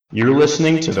You're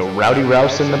listening to the Rowdy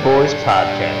Rouse and the Boys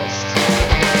podcast.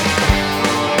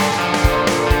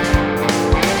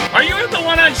 Are you the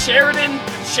one on Sheridan?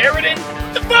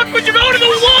 The fuck would you go to the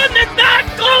one that's not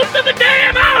close to the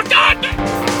damn house? God!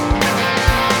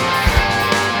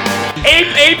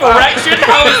 Ape erection?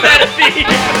 How is that a thing?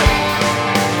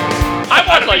 I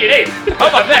want like an ape. How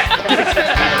about that?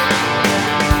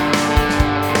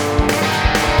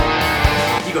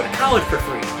 You go to college for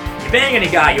free. You bang any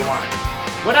guy you want.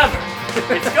 Whatever.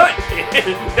 It's good.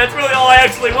 That's really all I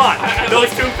actually want. Those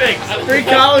two things. Free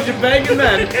college and banging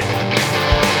men.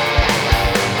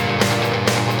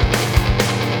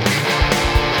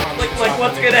 Like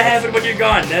what's gonna happen when you're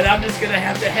gone? Then I'm just gonna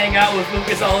have to hang out with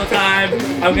Lucas all the time.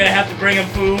 I'm gonna have to bring him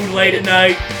food late at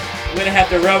night. I'm gonna have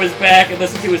to rub his back and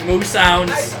listen to his moo sounds.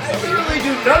 I literally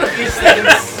do none of these things.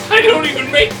 I don't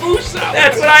even make moo sounds.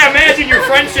 That's what I imagine your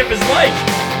friendship is like.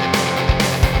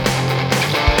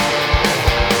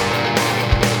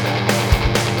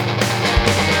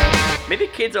 Maybe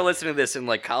kids are listening to this in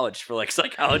like college for like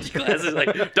psychology classes.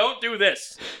 Like, don't do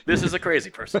this. This is a crazy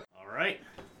person. All right.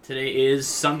 Today is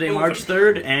Sunday, March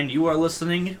 3rd, and you are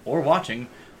listening or watching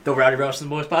the Rowdy Rouse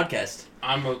and the Boys podcast.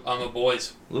 I'm a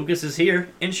boys. Lucas is here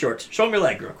in shorts. Show him your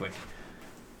leg real quick.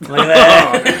 Look at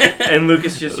that. And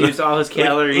Lucas just used all his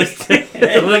calories. Look at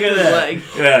that. Leg.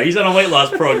 Yeah, he's on a weight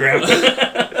loss program.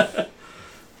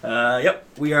 Yep,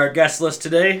 we are guestless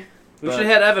today. We should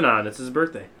have had Evan on. It's his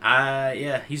birthday.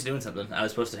 Yeah, he's doing something. I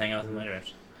was supposed to hang out with him later,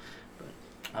 but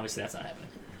obviously that's not happening.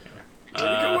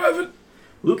 Evan.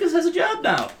 Lucas has a job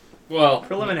now. Well,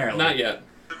 Preliminarily. not yet.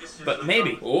 But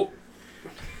maybe. Oh.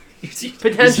 You're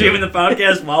streaming the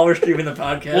podcast while we're streaming the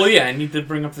podcast? Well, yeah, I need to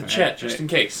bring up the Right, chat just right. in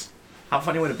case. How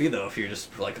funny would it be, though, if you're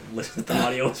just, like, listening to the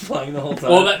audio was playing the whole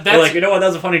time? Well, that's... You're like, you know what, that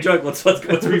was a funny joke, let's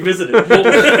revisit it.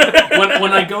 Well,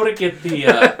 when I go to get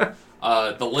the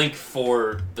link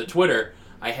for the Twitter,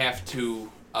 I have to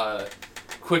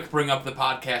quick bring up the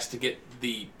podcast to get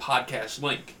the podcast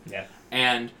link. Yeah.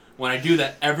 And when I do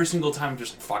that, every single time I'm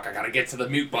just like, fuck, I gotta get to the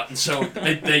mute button, so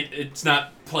it's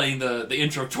not playing the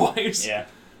intro twice. Yeah,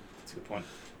 that's a good point.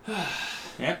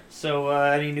 Yeah, so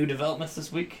any new developments this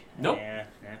week? Nope. Yeah.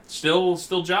 Still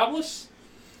jobless.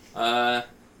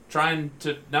 Trying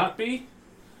to not be.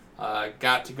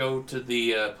 Got to go to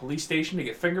the police station to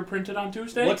get fingerprinted on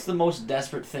Tuesday. What's the most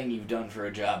desperate thing you've done for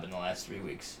a job in the last 3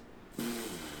 weeks?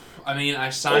 I mean, I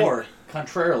signed... Or,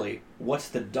 contrarily, what's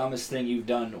the dumbest thing you've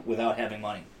done without having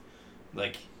money?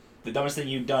 Like, the dumbest thing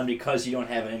you've done because you don't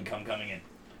have an income coming in.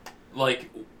 Like,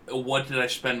 what did I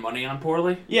spend money on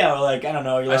poorly? Yeah, or like, I don't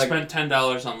know. I spent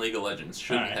 $10 on League of Legends.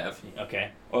 Shouldn't have.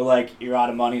 Okay. Or like, you're out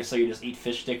of money, so you just eat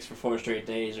fish sticks for 4 straight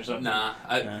days or something. Nah.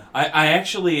 I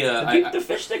actually... do the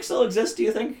fish sticks still exist, do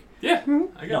you think? Yeah.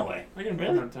 I No way. I get them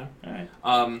Really? all the time.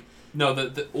 Alright.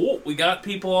 No, we got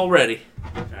people already.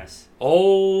 Nice.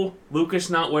 Oh, Lucas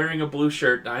not wearing a blue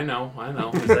shirt. I know.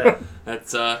 Who's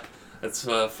that? That's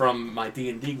from my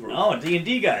D&D group. Oh,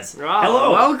 D&D guys. Oh,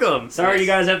 Hello. welcome. Sorry you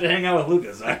guys have to hang out with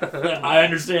Lucas. I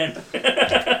understand.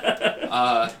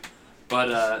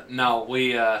 No,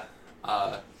 we,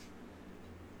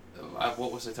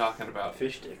 what was I talking about?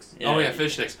 Fish sticks. Oh, yeah,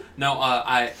 fish sticks. No,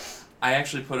 I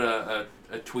actually put a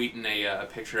tweet and a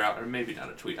picture out, or maybe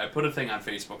not a tweet. I put a thing on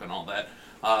Facebook and all that.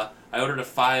 I ordered a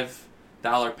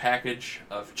 $5 package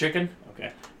of chicken.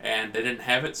 Okay. And they didn't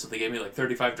have it, so they gave me like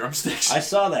 35 drumsticks. I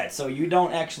saw that. So you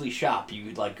don't actually shop.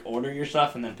 You like order your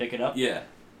stuff and then pick it up? Yeah,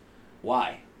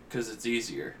 Why? because it's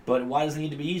easier. But why does it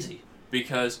need to be easy?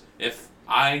 Because if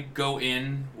I go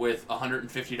in with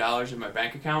 $150 in my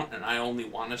bank account and I only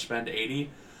want to spend $80,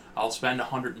 I'll spend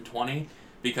 $120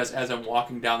 because as I'm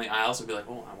walking down the aisles, I'll be like,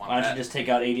 oh, I want Why don't that. you just take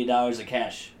out $80 of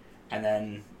cash, and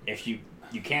then if you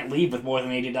can't leave with more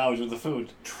than $80 worth of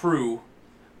food. True.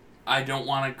 I don't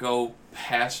want to go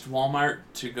past Walmart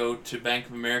to go to Bank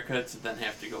of America to then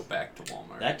have to go back to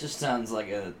Walmart. That just sounds like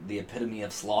the epitome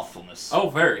of slothfulness. Oh,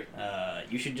 very.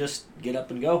 You should just get up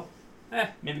and go. Eh.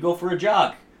 Maybe go for a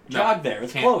jog. No, Jog there.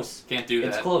 It's can't- close. Can't do that.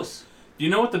 It's close. Do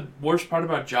you know what the worst part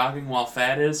about jogging while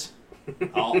fat is?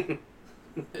 Oh.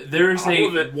 There is All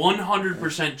of a it.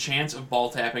 100% chance of ball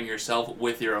tapping yourself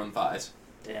with your own thighs.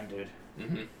 Damn, dude.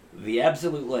 Mm-hmm. The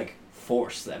absolute, like,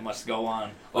 force that must go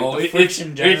on. Like, Oh, the it's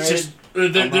friction generated just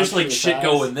there's like your shit thighs.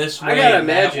 going this way. I gotta and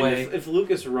that imagine way. if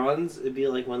Lucas runs, it'd be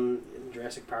like when in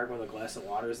Jurassic Park when the glass of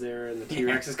water's there and the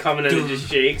T-Rex is coming and it just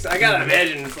shakes. I gotta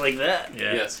imagine it's like that.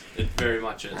 Yeah. Yes, it very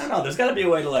much is. I don't know. There's got to be a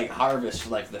way to, like,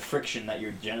 harvest, like, the friction that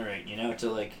you're generating, you know, to,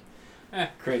 like,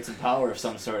 create some power of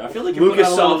some sort. I feel like you're Lucas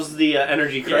putting out a lot of- solves the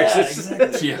energy Yeah, crisis.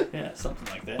 exactly. Yeah. Yeah,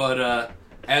 something like that. But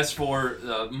as for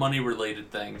money-related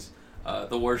things,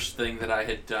 The worst thing that I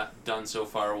had done so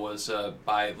far was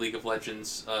buy League of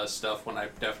Legends stuff when I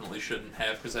definitely shouldn't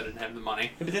have because I didn't have the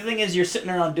money. But the thing is, you're sitting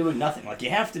around doing nothing. Like, you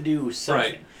have to do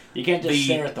something. Right. You can't just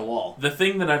stare at the wall. The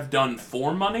thing that I've done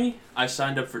for money, I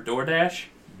signed up for DoorDash,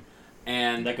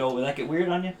 and Would that get weird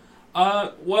on you?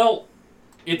 well,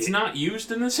 it's not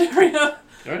used in this area.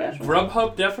 DoorDash?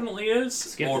 Grubhub definitely is,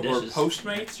 Skip or the dishes.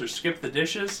 Postmates, or Skip the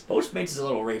Dishes. Postmates is a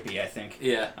little rapey, I think.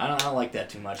 Yeah. I don't like that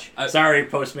too much. I- Sorry,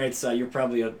 Postmates. You're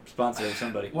probably a sponsor of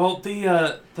somebody. Well,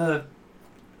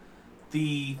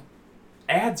 the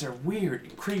ads are weird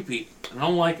and creepy. I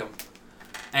don't like them,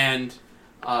 and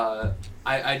I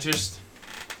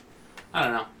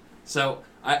don't know. So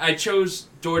I chose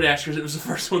DoorDash because it was the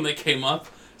first one that came up.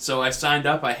 So I signed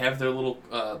up. I have their little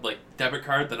like debit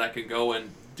card that I could go and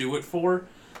do it for,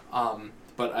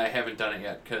 but I haven't done it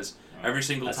yet because every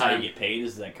single That's time. how you get paid,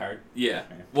 is that card? Yeah.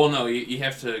 Well, no, you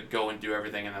have to go and do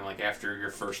everything, and then like after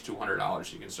your first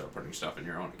 $200, you can start putting stuff in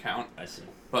your own account. I see.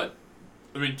 But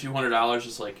I mean, $200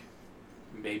 is like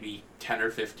maybe 10 or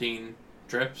 15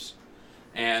 trips,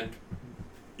 and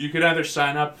you could either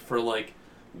sign up for like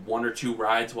 1 or 2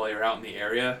 rides while you're out in the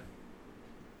area,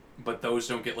 but those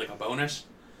don't get like a bonus,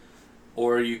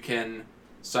 or you can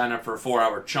sign up for a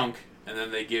 4-hour chunk, and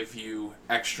then they give you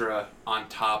extra on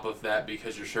top of that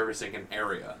because you're servicing an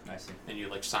area. I see. And you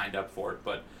like signed up for it,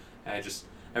 but I just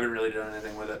haven't really done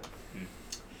anything with it.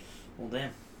 Well,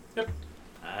 damn. Yep.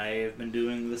 I've been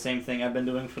doing the same thing I've been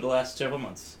doing for the last several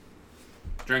months.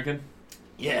 Drinking?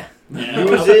 Yeah.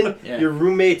 Using Yeah. your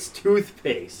roommate's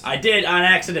toothpaste. I did on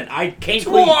accident. I came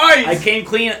Twice! clean. I came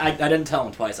clean. I didn't tell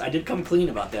him twice. I did come clean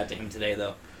about that to him today,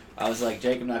 though. I was like,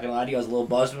 Jake, I'm not gonna lie to you. I was a little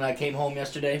buzzed when I came home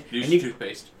yesterday. Use And your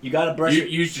toothpaste. You gotta brush You it.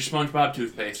 used your SpongeBob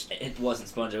toothpaste. It wasn't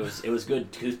sponge. It was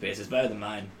good toothpaste. It's better than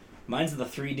mine. Mine's the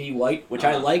 3D white, which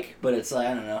I like, but it's like,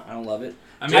 I don't know. I don't love it.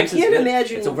 I mean, I Jake's is can't good.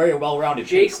 imagine It's a very well-rounded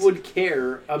Jake taste. would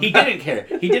care about... He didn't care.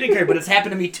 He didn't care, but it's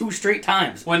happened to me 2 straight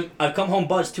times. when I've come home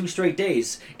buzzed 2 straight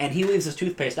days, and he leaves his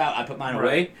toothpaste out. I put mine away.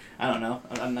 Right. I don't know.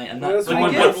 I'm not That's Like what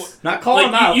when- he gets. not calling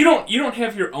him like, out. you don't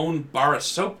have your own bar of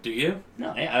soap, do you?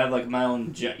 No, yeah, I have like my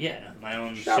own my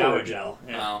own shower gel.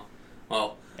 Yeah. Oh,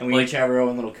 well, And we like- each have our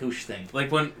own little koosh thing.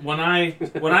 like when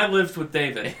I lived with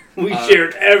David, We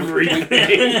shared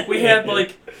everything. we had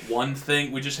like one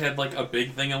thing. We just had like a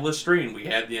big thing of Listerine. We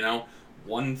had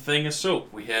one thing of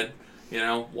soap. We had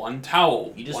one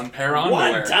towel, You just- one pair of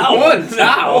underwear. One towel. One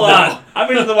towel? Hold on.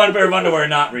 I mean, the one pair of underwear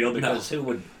not real because who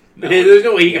would? Hey, there's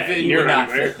no way he Yeah, can fit in he your would not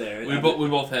underwear. fit there. We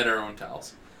both had our own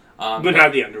towels, But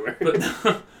not the underwear.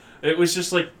 but it was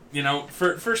just like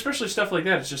for especially stuff like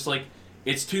that. It's just like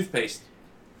it's toothpaste.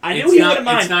 I knew It's he not- wouldn't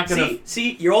mind. it's not gonna-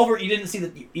 See, you're over. You didn't see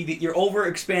that. You're over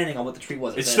expanding on what the treat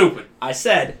was. I It's said- stupid. I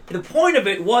said the point of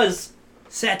it was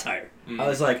satire. I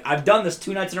was like, I've done this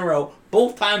 2 nights in a row,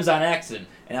 both times on accident,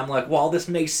 and I'm like, while this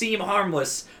may seem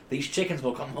harmless, these chickens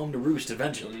will come home to roost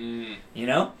eventually. Mm. You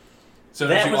know? So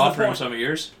That did you was the offer him point. some of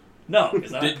yours? No.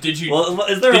 'cause I- Did you? Well,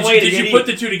 is there a way did to you get put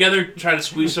the two together, try to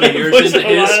squeeze some of yours Push into them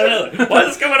his? on another. Why is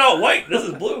this coming out white? This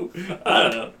is blue. I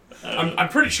don't know. I'm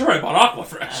pretty sure I bought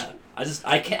Aquafresh.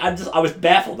 I was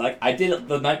baffled. Like, I did it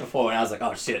the night before, and I was like,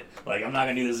 oh shit, like, I'm not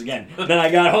gonna do this again. Then I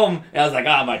got home, and I was like,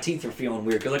 my teeth are feeling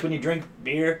weird. Because, like, when you drink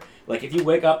beer, like, if you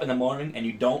wake up in the morning and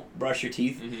you don't brush your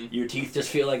teeth, your teeth just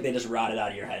feel like they just rotted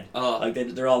out of your head. Like,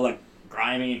 they're all, like,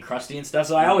 grimy and crusty and stuff.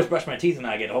 So I always brush my teeth when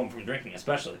I get home from drinking,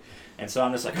 especially. And so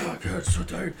I'm just like, oh god, it's so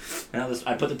tired. And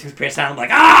I put the toothpaste on, I'm like,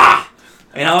 ah!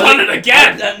 And I was Done it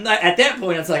again! At that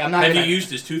point, it's like, I'm not Have gonna... you used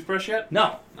his toothbrush yet?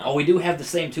 No. No. Oh, we do have the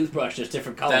same toothbrush, just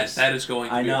different colors. That is going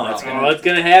to I be know, a it's problem. Oh, it's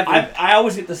gonna happen. I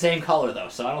always get the same color though,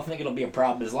 so I don't think it'll be a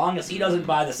problem as long as he doesn't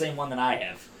buy the same one that I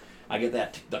have. I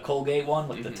get the Colgate one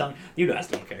with the tongue. You guys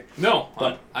don't care. No,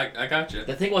 But- I got you.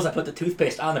 The thing was, I put the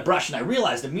toothpaste on the brush, and I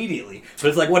realized immediately. But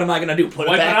it's like, what am I gonna do? Put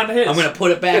Wipe it back? it onto his. I'm gonna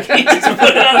put it back. Just put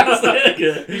it on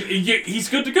his He's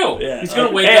good to go. Yeah. He's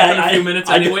gonna wake Hey, up in I- a few minutes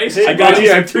I- anyways. Hey, I got buddy,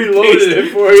 you I some preloaded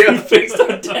it for you. Toothpaste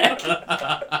on deck.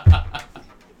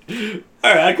 All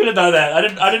right, I could have done that.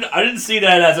 I didn't see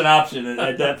that as an option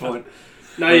at that point.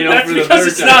 Now you know That's for the because third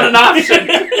it's time. not an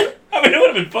option. I mean, it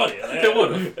would have been funny. It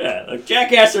would've. Yeah, like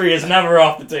jackassery is never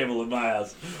off the table in my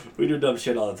house. We do dumb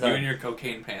shit all the You and time. your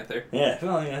cocaine panther. Yeah,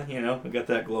 well, yeah, we got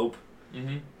that globe.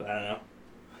 Mm-hmm. But I don't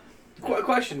know.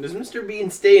 Question: does Mr. Bean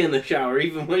stay in the shower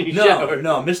even when you No, shower?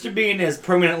 no, Mr. Bean is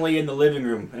permanently in the living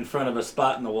room in front of a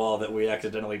spot in the wall that we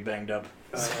accidentally banged up.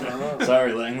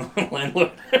 Sorry,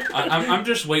 landlord. I'm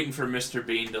just waiting for Mr.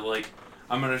 Bean to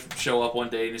I'm gonna show up one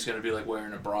day and he's gonna be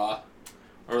wearing a bra,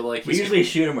 or We he's usually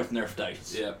shoot him with Nerf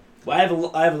dice. yeah. Well,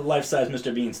 I have a life-size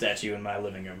Mr. Bean statue in my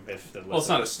living room. Well, it's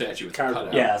not a statue; it's a Cardboard.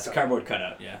 cutout. Yeah, it's a cardboard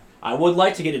cutout. Yeah, I would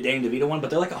like to get a Danny DeVito one,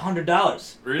 but they're like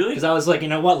 $100. Really? Because I was like, you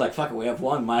know what? Like, fuck it, we have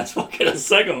one. Might as well get a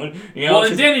second one. You know, Well, and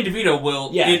 'cause Danny DeVito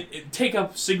will Yeah. it take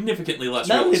up significantly less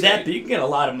not real only estate. that, but you can get a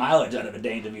lot of mileage out of a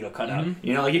Danny DeVito cutout. Mhm.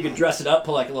 You know, like you could dress it up,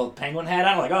 put like a little penguin hat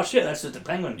on, like, oh shit, that's just a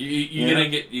penguin. You're Yeah.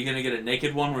 gonna get a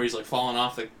naked one where he's like falling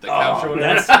off the couch or Oh,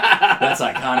 whatever. that's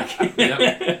iconic.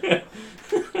 Yep.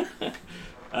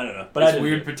 I don't know, but His I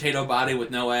weird potato body with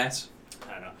no ass.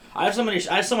 I don't know. I have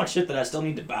so much shit that I still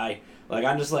need to buy. Like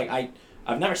I'm just like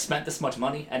I've never spent this much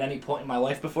money at any point in my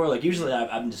life before. Like usually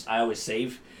I always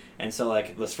save, and so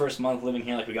like this first month living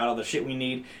here, like we got all the shit we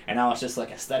need, and now it's just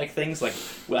like aesthetic things. Like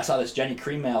I saw this Jenny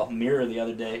Creamale mirror the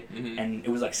other day, Mhm. and it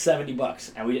was like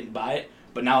 $70, and we didn't buy it.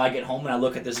 But now I get home and I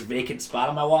look at this vacant spot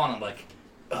on my wall, and I'm like,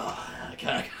 oh, I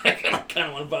kind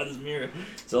of want to buy this mirror.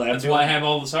 So like, That's why I have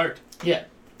all this art. Yeah,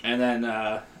 and then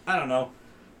I don't know.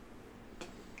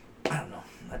 I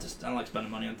don't like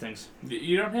spending money on things.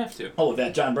 You don't have to. Oh,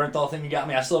 that John Bernthal thing you got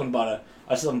me. I still haven't bought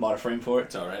a frame for it.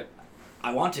 It's all right.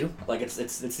 I want to. Like it's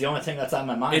the only thing that's on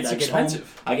my mind. It's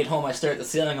expensive. I get home. I stare at the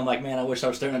ceiling. I'm like, man, I wish I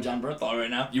was staring at John Bernthal right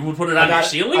now. You would put it on your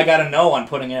ceiling? I got a no on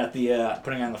putting it at the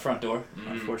putting it on the front door.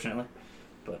 Mm. Unfortunately,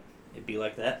 but it'd be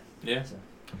like that. Yeah. So.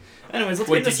 Anyways, let's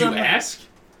Wait, get did to you some. ask?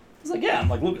 I was like, yeah. I'm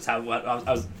like, Lucas, how? What? I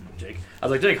was Jake. I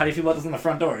was like, Jake, how do you feel about this on the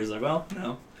front door? He's like, well,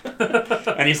 no.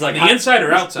 And he's like, the inside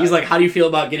or outside? He's like, how do you feel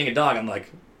about getting a dog? I'm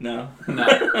like, no. No.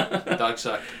 Dogs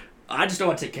suck. I just don't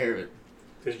want to take care of it.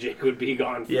 Because Jake would be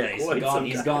gone for Yeah, he's quite gone. some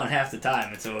He's time. gone half the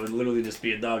time, and so it would literally just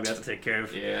be a dog that I have to take care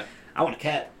of. Yeah. I want a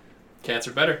cat. Cats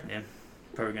are better.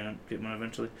 Probably gonna get one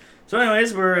eventually. So,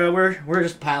 anyways, we're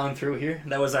just piling through here.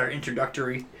 That was our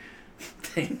introductory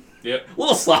thing. Yep. A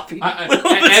little sloppy. A little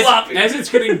bit sloppy. As it's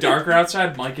getting darker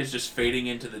outside, Mike is just fading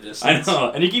into the I distance.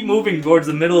 know, and you keep moving towards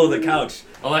the middle of the couch.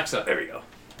 Alexa, There we go.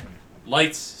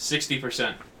 lights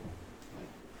 60%.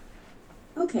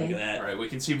 Look Okay. at that. All right, we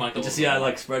can see Michael. Did you see I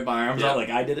like spread my arms Yeah. out like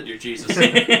I did it? You're Jesus.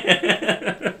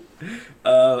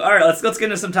 All right, let's get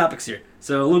into some topics here.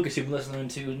 So, Lucas, you've been listening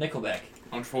to Nickelback.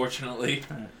 Unfortunately,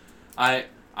 I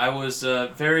was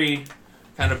very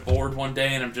kind of bored one day,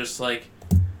 and I'm just like,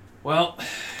 well,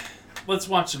 let's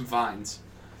watch some Vines.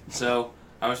 So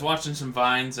I was watching some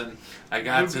Vines, and I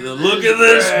got to the look at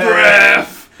this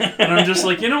graph, and I'm just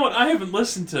like, you know what? I haven't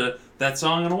listened to that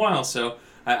song in a while, so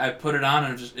I put it on,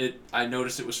 and I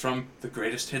noticed it was from the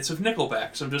greatest hits of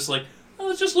Nickelback. So I'm just like, oh,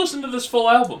 let's just listen to this full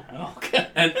album. Oh, okay.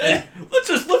 And let's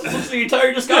listen to the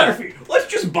entire discography. Let's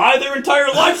just buy their entire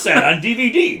live set on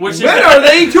DVD. which is, When are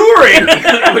they touring?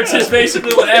 which is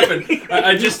basically what happened.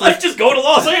 I just like Let's just go to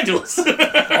Los Angeles.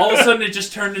 all of a sudden it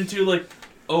just turned into like,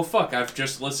 oh fuck, I've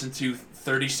just listened to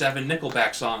 37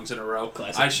 Nickelback songs in a row.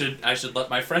 Classic. I should let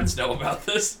my friends know about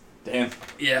this. Damn.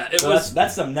 Yeah, it So was.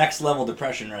 that's some next level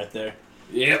depression right there.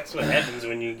 Yep. That's what happens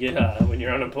when you get when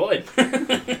you're unemployed.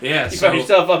 Yeah. You So find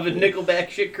yourself up in Nickelback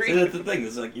shit See, creek. that's the thing.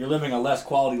 It's like you're living a less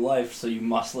quality life, so you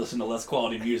must listen to less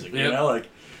quality music. You Yep. know, like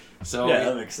so yeah,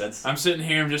 that makes sense. I'm sitting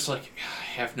here. I'm just like, I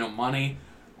have no money.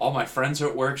 All my friends are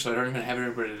at work, so I don't even have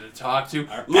anybody to talk to.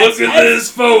 Our Look pets- at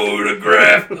this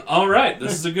photograph. All right,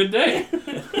 this is a good day.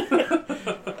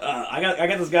 I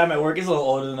got this guy at my work. He's a little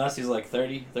older than us. He's like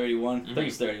 30, 31. Mhm. I think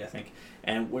he's 30, I think.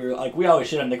 And we're like, we always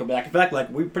shit on Nickelback. In fact, like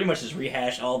we pretty much just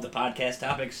rehash all of the podcast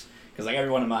topics because like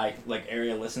everyone in my like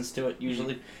area listens to it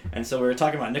usually. And so we were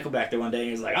talking about Nickelback there one day, and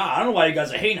he's like, I don't know why you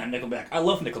guys are hating on Nickelback. I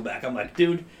love Nickelback. I'm like,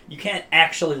 dude, you can't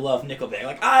actually love Nickelback.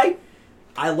 Like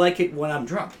I like it when I'm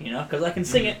drunk, you know, because I can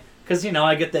sing it. Because you know,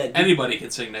 I get that. Deep, Anybody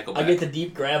can sing Nickelback. I get the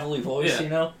deep gravelly voice, Yeah. you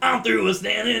know. I'm through with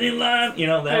standing in line, you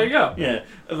know. That, There you go. Yeah,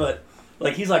 but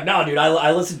like he's like, no, dude,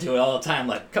 I listen to it all the time.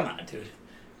 Like, come on, dude.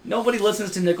 Nobody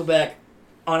listens to Nickelback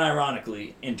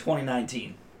unironically in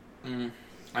 2019.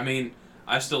 I mean,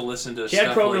 I still listen to Chad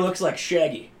stuff Kroger like, looks like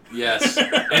Shaggy. yes,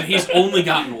 and he's only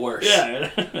gotten worse. Yeah.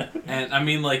 And I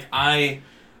mean, like I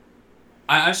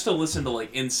still listen to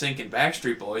like NSYNC and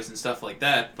Backstreet Boys and stuff like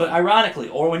that. But ironically,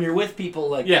 or when you're with people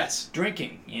like Yes,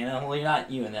 drinking, you know, well, you're not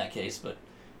you in that case, but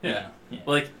yeah, yeah.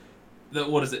 like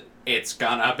what is it? It's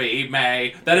gonna be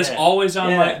May. That is Yeah. always on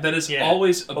Yeah. my. That is Yeah.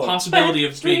 always a Or possibility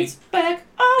of being. Streets back.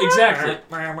 Oh, Exactly.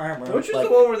 Which was Like,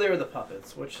 the one where they were the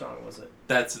puppets? Which song was it?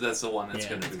 That's the one that's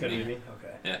Yeah, gonna It's be gonna me. be me.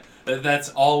 Okay. Yeah, that's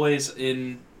always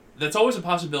in. That's always a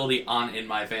possibility on In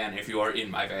My Van if you are in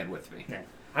my van with me.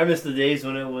 I miss the days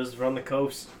when it was Run the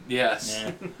Coast. Yes.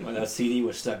 Yeah, when that CD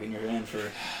was stuck in your hand for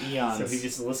eons. So he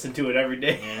just listened to it every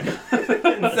day Yeah.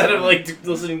 instead of like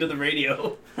listening to the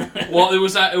radio. Well, it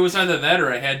was either that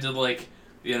or I had to like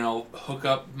hook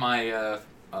up my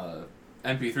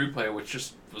MP3 player, which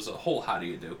just was a whole how do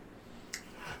you do.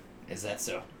 Is that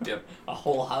so? Yep. A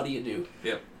whole how do you do?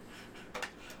 Yep.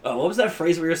 What was that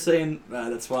phrase we were saying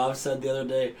that Suave said the other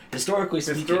day? Historically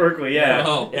speaking. Historically, yeah.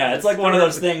 Oh. Yeah, it's like one of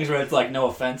those things where it's like no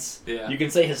offense. Yeah. You can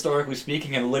say historically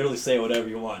speaking and literally say whatever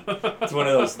you want. It's one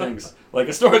of those things. Like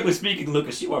historically speaking,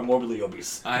 Lucas, you are morbidly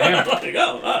obese. I am. Like,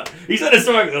 oh. He said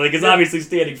historically, like it's obviously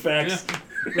stating facts.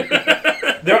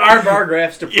 There are bar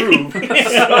graphs to prove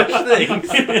such things.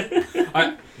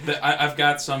 I've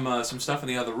got some stuff in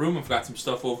the other room. I've got some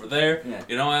stuff over there. Yeah.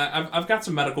 You know, I've got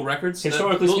some medical records.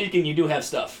 Historically speaking, you do have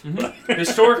stuff. Mm-hmm.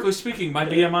 Historically speaking, my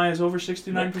BMI is over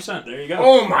 69%. There you go.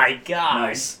 Oh my god.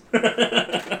 Nice.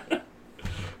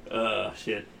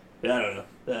 Shit. Yeah, I don't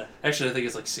know. Actually, I think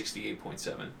it's like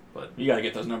 68.7. But You gotta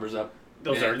get those numbers up.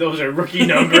 Those are rookie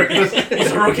numbers.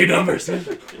 Those are rookie numbers.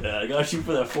 Yeah, I gotta shoot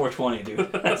for that 420, dude.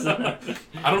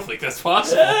 I don't think that's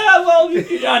possible. Yeah, well,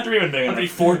 you're not dreaming big I'd be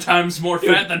enough. 4 times more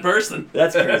fat than person.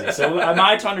 That's crazy. So, am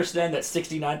I to understand that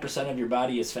 69% of your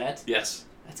body is fat? Yes,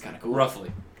 That's kind of cool.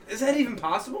 roughly. Is that even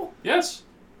possible? Yes,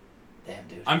 Damn,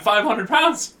 dude. I'm 500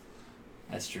 pounds.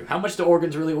 That's true. How much do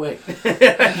organs really weigh?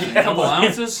 A couple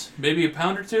ounces, maybe a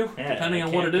pound or two, Yeah, depending on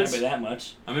can't- what it is. Can't be that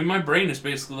much. I mean, my brain is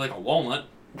basically like a walnut.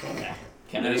 Yeah.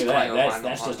 Can't That do is that. quite That's, a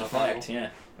that's lot just a of fact. level. Yeah,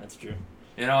 that's true.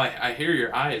 You know, I hear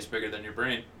your eye is bigger than your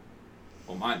brain.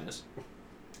 Well, mine is.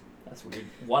 That's weird.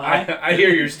 One eye? I hear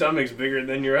your stomach's bigger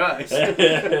than your eyes.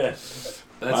 That's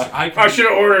I I should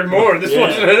have ordered more. This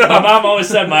wasn't My enough. mom always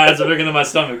said my eyes are bigger than my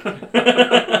stomach.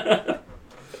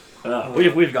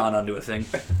 We've gone on to a thing.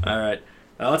 All right.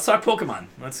 Let's talk Pokemon.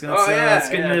 Let's get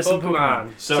into some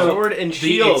Pokemon. Sword and the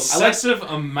Shield. excessive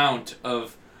amount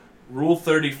of Rule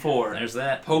 34 There's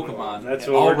that. Pokemon. That's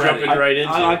what we're already. jumping right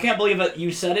into. I can't believe that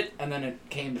you said it and then it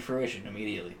came to fruition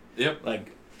immediately. Yep.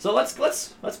 Like, so let's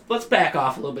back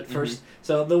off a little bit 1st.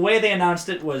 So the way they announced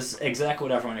it was exactly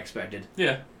what everyone expected.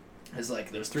 Yeah. It's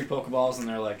like there's 3 Pokeballs and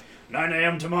they're like 9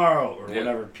 a.m. tomorrow or Yeah.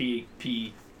 whatever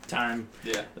P time.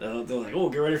 Yeah. They're like, oh,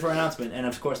 get ready for an announcement, and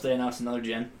of course they announced another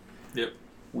gen. Yep.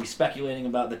 We speculating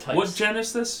about the types. What gen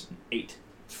is this? 8.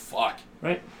 Fuck.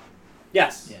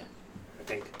 Yes. Yeah. I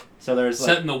think. So there's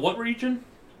Set in the what region?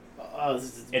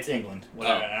 it's England.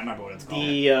 Whatever. I don't remember what it's called.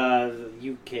 The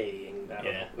UK. I don't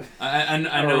Yeah. know. I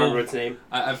I don't remember its name.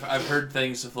 I've heard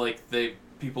things of like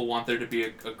people want there to be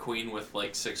a queen with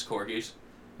like 6 corgis.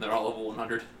 They're all level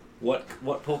 100. What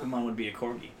Pokemon would be a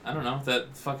corgi? I don't know,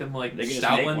 that fucking like They could just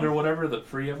make Stoutland one. or whatever, the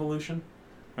free evolution.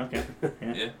 Okay. Yeah.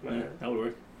 Yeah. Yeah, that would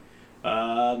work.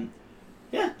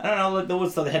 Yeah, I don't know.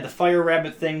 So they had the fire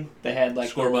rabbit thing. They had like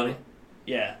Score Bunny.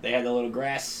 Yeah, they had the little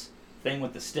grass thing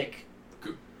with the stick,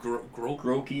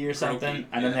 Groki or something, Groki,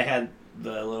 and then yeah. they had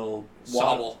the little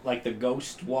water, Sobble. like the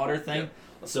ghost water thing.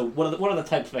 So what are the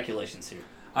type speculations here?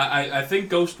 I think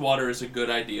Ghost Water is a good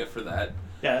idea for that.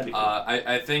 Yeah, that'd be cool.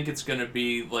 I think it's gonna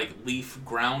be like Leaf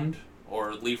Ground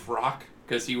or Leaf Rock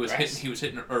because he was Grass?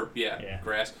 hitting Yeah.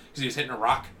 grass because he was hitting a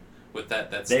rock with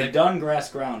that They've stick. done grass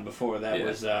ground before. That Yeah.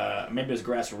 was maybe it was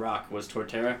grass rock. Was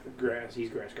Torterra? Grass. He's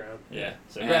grass ground. Yeah.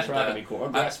 So And, grass rock would be cool. Or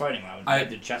grass fighting round. I- I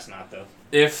did chestnut though.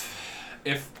 If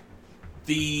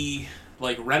the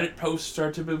like Reddit posts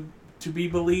are to be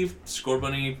believed,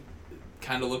 Scorbunny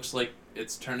kind of looks like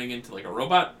it's turning into like a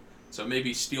robot. So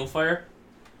maybe Steelfire.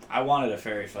 I wanted a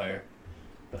fairy fire,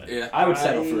 but Yeah. I would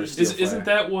settle for a steel fire. Isn't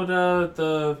that what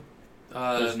the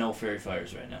There's no fairy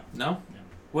fires right now. no? No.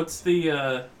 What's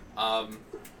the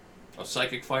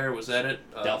Psychic Fire? Was that it?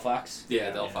 Delphox?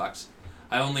 Yeah, Delphox.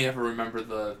 I only ever remember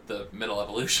the middle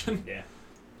evolution. Yeah.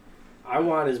 I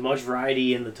want as much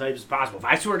variety in the types as possible. If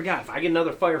I swear to God, if I get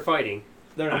another firefighting,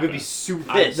 They're I'm not gonna be super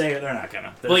I- pissed. they're not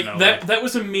gonna. There's Like no that way. that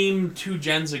was a meme 2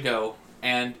 gens ago,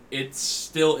 and it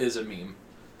still is a meme.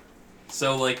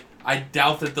 So like I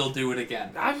doubt that they'll do it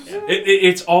again.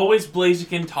 It's always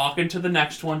Blaziken talking to the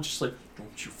next one, just like,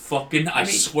 don't you fucking, I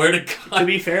mean, swear to To God.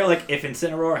 be fair, like if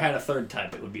Incineroar had a third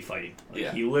type, it would be fighting. Like,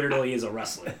 Yeah. he literally is a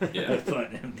wrestler. Yeah. But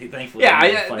thankfully, Yeah,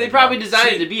 he's a they fighting probably dog.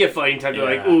 designed it to be a fighting type. They're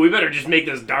like, Yeah. ooh, we better just make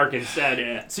this dark instead.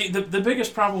 Yeah. See, the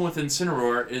biggest problem with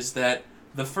Incineroar is that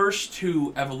the first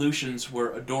 2 evolutions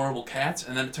were adorable cats,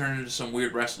 and then it turned into some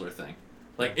weird wrestler thing.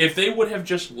 Like, if they would have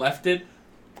just left it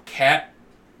cat,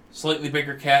 slightly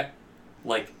bigger cat,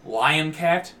 like lion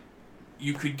cat,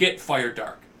 you could get Fire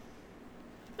Dark.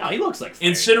 No, he looks like fire.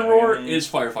 Incineroar I mean, is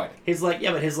firefighting. his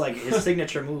his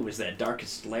signature move is that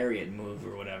darkest lariat move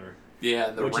or whatever.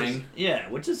 Yeah, the Which ring.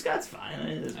 is that's fine.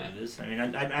 It is what it is. I mean,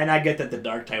 I get that the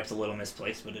dark type's a little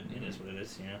misplaced, but it is what it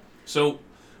is. You know. So,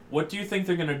 what do you think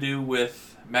they're gonna do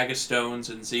with Mega Stones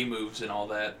and Z moves and all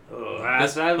that?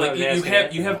 That's what I was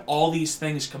asking. You have all these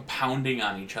things compounding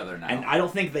on each other now. And I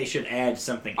don't think they should add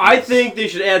something. I else. think they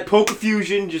should add Poke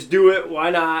Fusion. Just do it. Why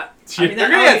not? I mean, They're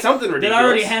gonna add something ridiculous. That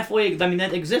already halfway. I mean,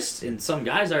 that exists in some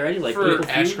guys already, like for Pickle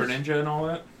Ash Fuse. Greninja and all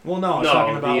that. Well, no, I was No,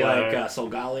 talking about the, like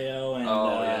Solgaleo and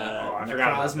I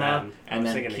forgot about Necrozma, that. I and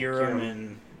was then thinking of Kyurem Kyurem.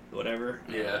 and whatever.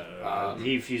 Yeah.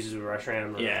 He fuses with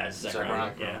Reshiram. Yeah, Zekrom.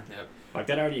 Zekrom. Yeah, Yep. like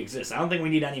that already exists. I don't think we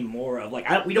need any more of like.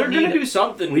 We They're don't gonna need. do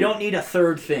something. We don't need a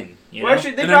third thing. You Well, know?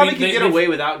 actually, they And I probably mean, could get they've- away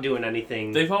without doing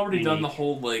anything. They've already done the unique.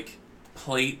 whole like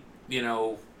plate,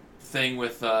 thing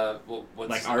with what's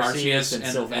Like Arceus and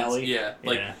Silvally. yeah,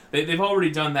 like Yeah. they've already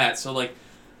done that. So like,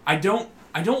 I don't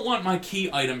want my key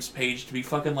items page to be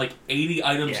fucking like 80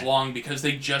 items Yeah. long because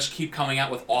they just keep coming out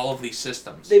with all of these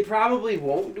systems. They probably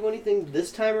won't do anything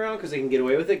this time around because they can get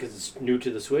away with it because it's new to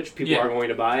the Switch. People Yeah. are going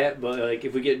to buy it, but like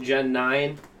if we get Gen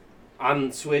 9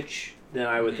 on Switch, then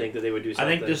I would think that they would do I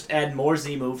something. think just add more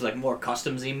Z moves, like more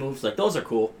custom Z moves. Like those are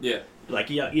cool. Yeah. Like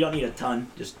you don't need a ton,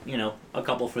 just a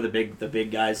couple for the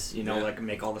big guys. Yeah. Like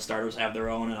make all the starters have their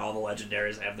own and all the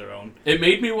legendaries have their own. It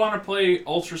made me want to play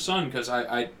Ultra Sun because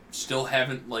I still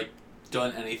haven't like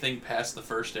done anything past the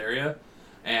first area,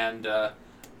 and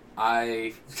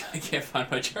I can't find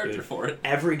my charger Dude. for it.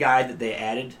 Every guy that they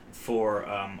added for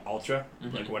Ultra,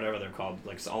 Mhm. like whatever they're called,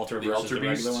 like Ultra The versus Ultra the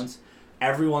regular Beasts? ones.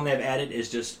 Everyone they've added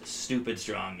is just stupid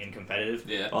strong in competitive.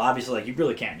 Yeah. Well, obviously, like you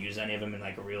really can't use any of them in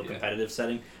like a real Yeah. competitive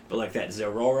setting. But like that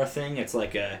Zerora thing, it's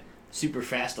like a super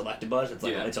fast Electabuzz. It's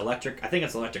like Yeah. it's electric. I think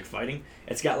it's electric fighting.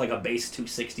 It's got like a base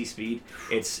 260 speed.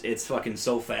 It's fucking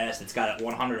so fast. It's got a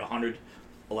 100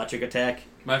 electric attack.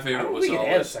 My I favorite don't was think it has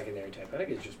a always secondary type. I think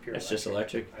it's just pure. It's just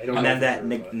electric. I don't And know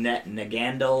then if that it's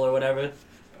Nagandel or whatever.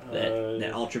 Uh,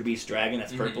 That Ultra Beast Dragon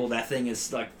that's Mhm. purple. That thing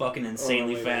is like fucking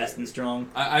insanely wait, fast wait. and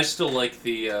strong. I still like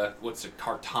the what's it,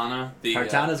 Kartana? The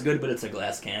Kartana's good, but it's a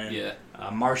glass cannon. yeah.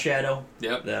 Marshadow,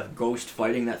 Yep. the ghost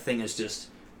fighting, that thing is just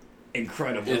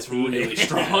incredible. It's really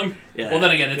strong. Yeah. Well, then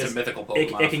again, it's a Because mythical It,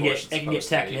 Pokemon. it can of course get it's supposed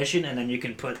to be. Technician, and then you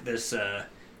can put this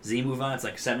Z move on. It's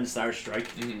like 7-star strike,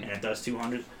 Mhm. and it does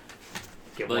 200.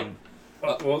 Get Like-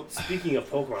 one. Well, speaking of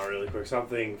Pokemon, really quick,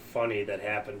 something funny that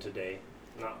happened today.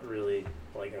 Not really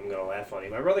like I'm gonna laugh funny.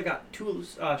 My brother got 2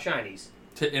 shinies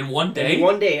In one day. in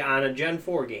one day on a Gen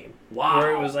 4 game. Wow.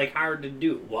 Where it was like hard to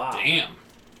do. Wow. Damn.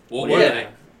 Well, Yeah. what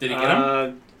did he get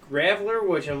him? Graveler,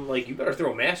 which I'm like, you better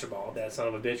throw a Master Ball at that son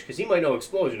of a bitch because he might know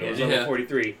Explosion. It was Yeah. level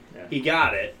 43. Yeah. He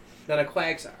got it. Then a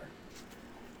Quagsire.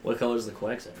 What color is the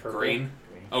Quagsire? Purple. Green.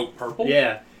 Green. Oh, purple.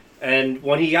 Yeah. And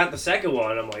when he got the second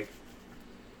one, I'm like,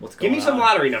 What's going give me some on?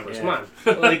 lottery numbers. Yeah. Come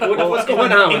on. Like, Well, what's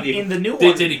going on in, with you? in the new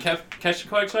one, Did he catch the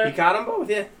Quagsire? He caught them both,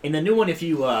 yeah. in the new one, if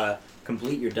you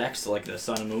complete your decks to like the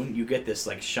Sun and Moon, you get this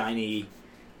like shiny.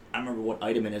 I don't remember what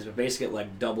item it is, but basically it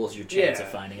like doubles your chance Yeah.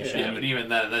 of finding a Yeah, shiny. Yeah, but even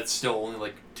that's still only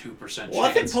like 2% Well,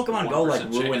 I think chance, Pokemon Go like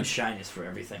 1% ruined chance. shinies for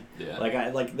everything. Yeah.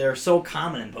 Like they're so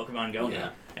common in Pokemon Go Yeah.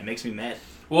 now. It makes me mad.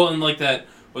 Well, and like that,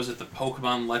 was it the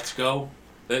Pokemon Let's Go?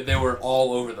 They were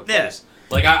all over the Yeah. place.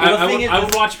 Like Well, the I thing is-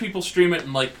 would watch people stream it,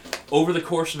 and like over the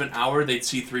course of an hour, they'd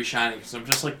see 3 shinies. I'm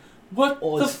just like, what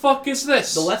Well, the it's- fuck is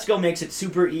this? The Let's Go makes it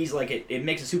super easy. Like it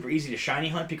makes it super easy to shiny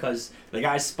hunt because the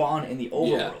guys spawn in the overworld,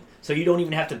 Yeah. so you don't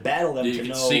even have to battle them You to can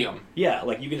know. see 'em. Yeah,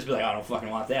 like you can just be like, oh, I don't fucking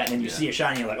want that, and then you Yeah. see a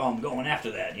shiny, you're like, oh, I'm going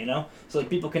after that, you know. So like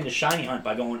people can just shiny hunt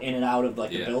by going in and out of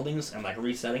like the Yeah. buildings and like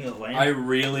resetting the land. I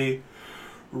really,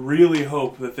 really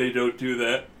hope that they don't do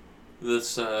that.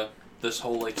 This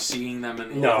whole like seeing them in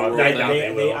the No, overworld I thing. doubt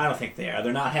they will. I don't think they are.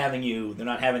 They're not having you. They're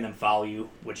not having them follow you,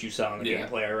 which you saw in the Yeah.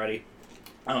 gameplay already.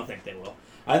 I don't think they will.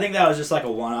 I think that was just like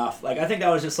a one-off. Like I think that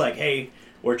was just like, hey,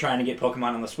 we're trying to get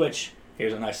Pokemon on the Switch.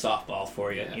 Here's a nice softball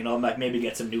for you. Yeah. You know, like maybe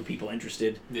get some new people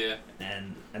interested, Yeah.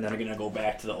 and then they're gonna go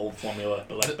back to the old formula,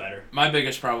 but like better. My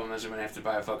biggest problem is I'm gonna have to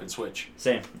buy a fucking Switch.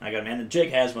 Same. I got man. Jake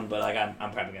has one, but like I'm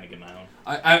probably gonna get my own.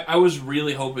 I was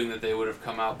really hoping that they would have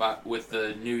come out with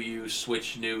the new you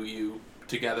Switch new you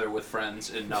together with friends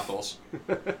in Knuckles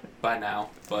by now,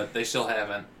 but they still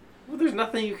haven't. Well, there's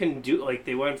nothing you can do. Like,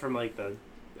 they went from, like, the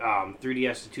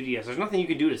 3DS to 2DS. There's nothing you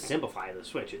can do to simplify the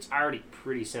Switch. It's already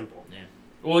pretty simple.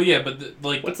 Well, yeah, but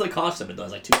like What's the cost of it though?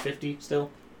 Is like $250 still?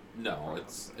 no,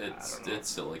 it's I don't know. it's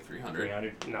still like 300.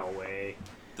 $300. No way.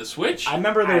 The Switch? I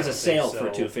remember there was I a don't sale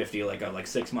think for so. $250 like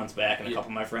 6 months back, and a Yeah. couple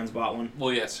of my friends bought one.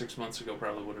 Well, yeah, 6 months ago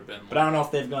probably would have been. But I don't know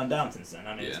if they've gone down since then.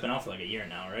 I mean, it's Yeah. been out for like a year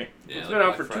now, right? Yeah, It's like been out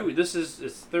Black for Friday. 2. This is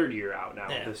its 3rd year out now.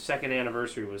 Yeah. The 2nd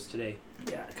anniversary was today.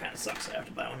 Yeah, it kind of sucks. I have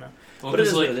to buy one now. Well, But it 'cause,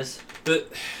 is like what it is.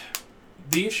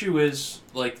 the issue is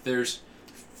like there's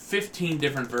 15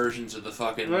 different versions of the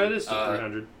fucking. Well, it is still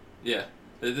 300. Yeah,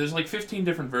 there's like 15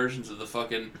 different versions of the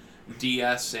fucking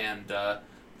DS and the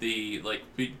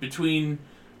between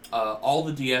all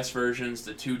the DS versions,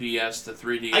 the 2DS, the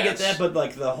 3DS. I get that, but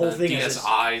like the whole thing is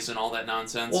DSi's and all that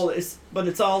nonsense. Well,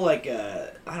 it's all like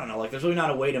I don't know. Like there's really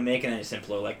not a way to make it any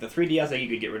simpler. Like the 3DS, like you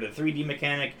could get rid of the 3D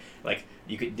mechanic. Like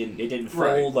it didn't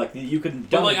fold. Like you could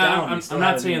dumb it down. I'm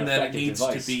not saying that it needs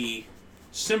to be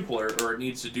simpler or it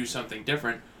needs to do something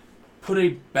different. Put a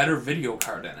better video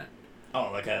card in it.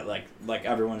 Oh, like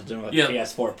everyone's doing with the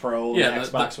PS4 Pro, and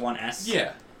Xbox One S.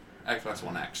 Yeah, Xbox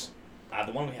One X.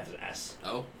 The one we have is an S.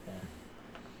 Oh. Yeah.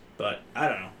 But I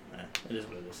don't know. It is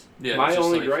what it is. Yeah. My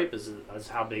only gripe is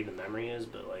how big the memory is,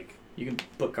 but like you can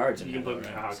put cards in. You can put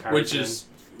cards, which is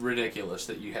ridiculous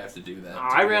that you have to do that.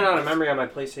 I ran out of memory on my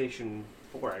PlayStation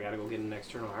 4. I gotta go get an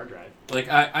external hard drive. Like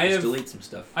I have delete some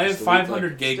stuff. I have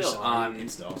 500 gigs still, on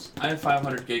installs. I have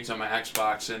 500 gigs on my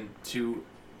Xbox, and to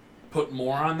put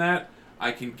more on that,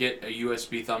 I can get a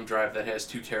USB thumb drive that has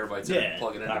 2 terabytes in it and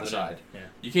plug it into the side. Yeah.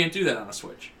 You can't do that on a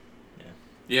Switch. Yeah.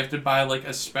 You have to buy like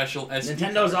a special SD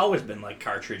Nintendo's card. always been like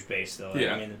cartridge based though.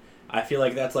 Yeah. I mean, I feel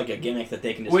like that's like a gimmick that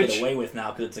they can just get away with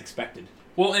now because it's expected.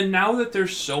 Well, and now that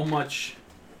there's so much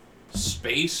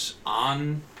space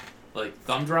on like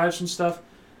thumb drives and stuff,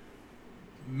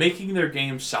 making their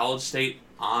game solid state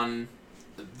on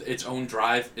its own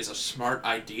drive is a smart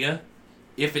idea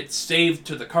if it's saved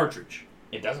to the cartridge.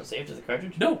 It doesn't save to the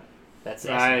cartridge? No. That's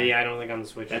asinine. Yeah, I don't think on the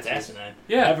Switch. That's asinine.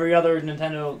 Yeah. Every other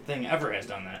Nintendo thing ever has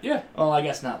done that. Yeah. Well, I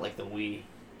guess not like the Wii.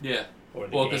 Yeah. Or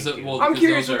the GameCube. I'm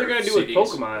curious what those they're are gonna do with CDs.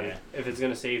 Pokemon. Yeah. If it's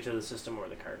gonna save to the system or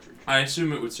the cartridge. I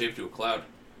assume it would save to a cloud,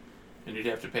 and you'd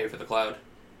have to pay for the cloud.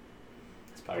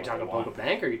 Are you talking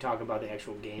PokeBank or are you talking about the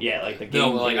actual game? Yeah, like the No,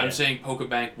 game. like I'm saying,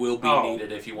 PokeBank will be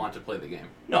needed if you want to play the game.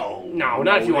 No,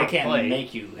 not if you want to They play. can't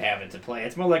make you have it to play.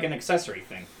 It's more like an accessory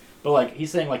thing. But like he's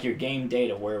saying, like your game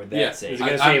data, where would that save? Is it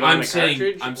gonna save on the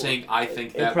cartridge? I'm saying I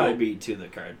think that It'd probably will, be to the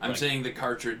card. I'm saying the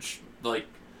cartridge, like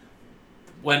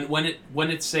when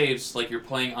it saves, like you're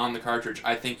playing on the cartridge,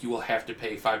 I think you will have to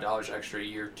pay $5 extra a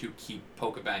year to keep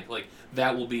PokeBank. Like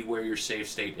that will be where your save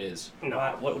state is. No,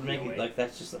 what would make no it way. like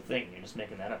that's just a thing? You're just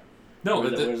making that up. No, where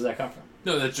does that come from?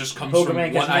 No, that just comes PokeBank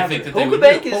from what has I never- think that they would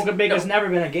PokeBank do. is- PokeBank has never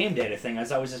been a game data thing.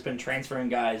 It's always just been transferring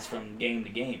guys from game to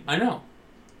game. I know.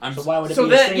 So why would it So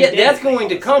be the that same data that's thing going all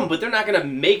to the come, time? but they're not going to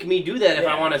make me do that if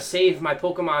I Yeah. want to save my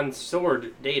Pokemon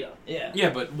Sword data. Yeah. Yeah,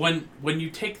 but when you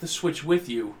take the Switch with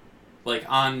you, like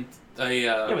on a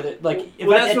Yeah, but like if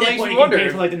Well, at that's what that makes point me you can wonder pay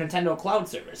if- for like the Nintendo Cloud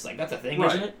service, like that's a thing, Right.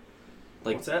 isn't it?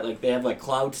 Like, What's that? Like they have like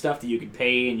cloud stuff that you can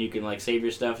pay and you can like save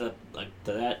your stuff up, like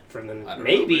to that. From the I don't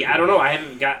maybe know. I don't know. I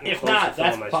haven't gotten. If close not, to filling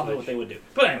that's my probably Switch. what they would do.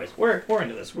 But anyways, we're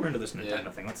into this. We're into this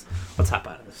Nintendo thing. Let's hop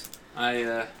out of this.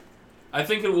 I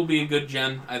think it will be a good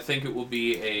gen. I think it will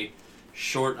be a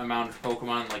short amount of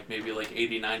Pokemon, like maybe like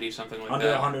 80, 90, something like Under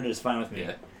that. 100 is fine with me.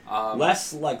 Yeah.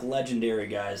 Less like legendary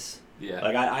guys. Yeah.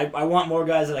 Like I want more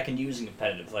guys that I can use in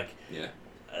competitive. Like Yeah.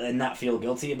 and not feel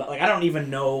guilty about. Like I don't even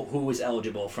know who is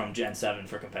eligible from Gen 7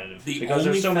 for competitive The because only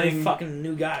there's so many thing- fucking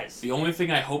new guys. The only thing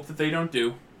I hope that they don't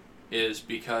do is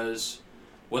because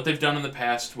what they've done in the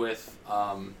past with,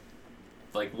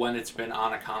 like when it's been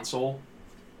on a console,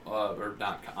 or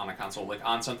not on a console, like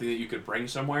on something that you could bring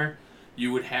somewhere,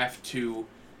 you would have to,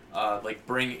 like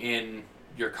bring in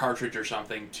your cartridge or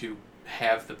something to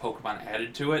have the Pokemon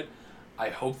added to it. I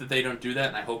hope that they don't do that,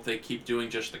 and I hope they keep doing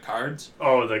just the cards.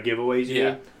 Oh, the giveaways.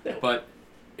 You mean? But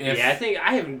if Yeah, I think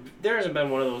I haven't. There hasn't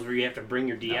been one of those where you have to bring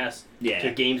your DS Yeah.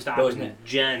 to GameStop Those and ne-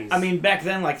 gens. I mean, back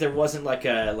then, like there wasn't like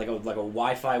a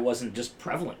Wi-Fi wasn't just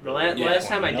prevalent. the really, last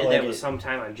time I you know, did like that was it-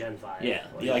 sometime on Gen 5. Yeah,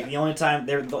 like the only time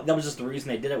that was just the reason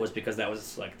they did it was because that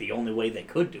was like the only way they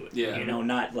could do it. Yeah. You know,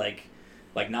 not like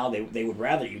now they would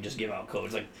rather you just give out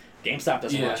codes. Like GameStop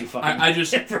doesn't Yeah. want you fucking I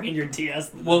just bringing your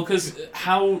DS. Well, because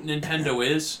how Nintendo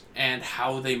is and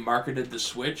how they marketed the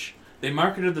Switch, they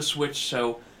marketed the Switch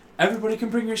so everybody can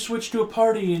bring your Switch to a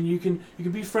party and you can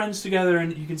be friends together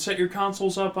and you can set your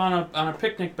consoles up on a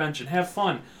picnic bench and have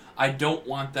fun. I don't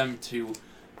want them to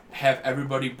have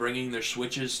everybody bringing their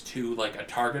Switches to like a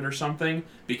Target or something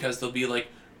because they'll be like,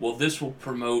 well, this will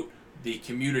promote the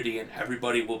community and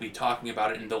everybody will be talking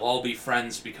about it and they'll all be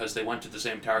friends because they went to the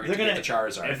same Target to get the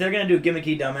Charizard. If they're gonna do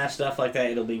gimmicky dumbass stuff like that,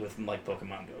 it'll be with like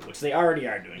Pokemon Go, which they already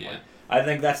are doing. Yeah. Like, I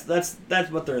think that's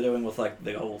what they're doing with like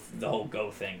the whole Go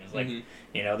thing. Is like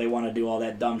you know they want to do all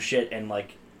that dumb shit and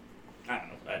like I don't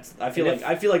know.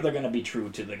 I feel like they're gonna be true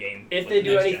to the game. If they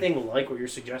do anything like what you're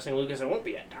suggesting, Lucas, it won't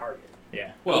be at Target.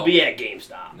 Yeah. Well, It'll be at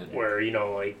GameStop, Yeah. where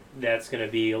like that's gonna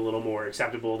be a little more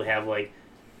acceptable to have like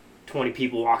 20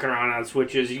 people walking around on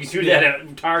Switches. You do that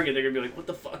at Target, they're gonna be like, "What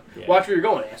the fuck? Yeah. Watch where you're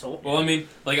going, asshole." Well, I mean,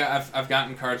 like I've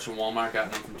gotten cards from Walmart,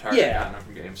 gotten them from Target, Yeah. gotten them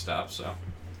from GameStop, so.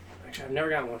 Actually, I've never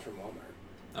gotten one from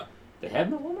Walmart. They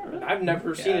have no Walmart, really? I've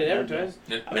never seen it advertised.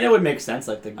 Yeah. I mean, it would make sense,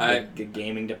 like the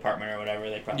gaming department or whatever.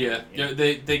 They probably. Yeah,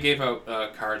 they gave out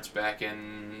cards back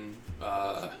in.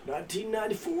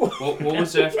 1994. What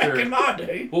was after? Back in my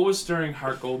day. What was during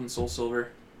Heart Gold and Soul Silver?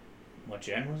 What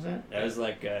gen was that? That was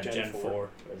like Gen 4.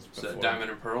 Was that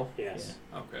Diamond and Pearl? Yes.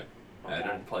 Okay. I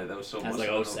didn't play those, so it That was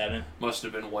like 07. must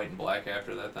have been white and black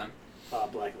after that then.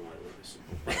 Black and white, Lucas.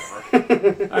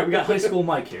 Alright, we got High School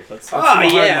Mike here. Let's Oh, do hard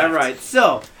yeah, left. right.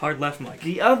 So, Hard left Mike.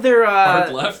 the other,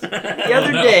 Hard left? the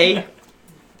other day,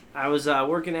 I was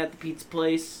working at the pizza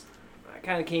place. I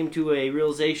kind of came to a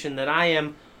realization that I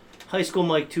am High School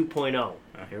Mike 2.0. Oh,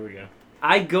 here we go.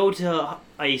 I go to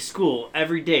a school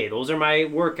every day. Those are my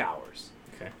work hours.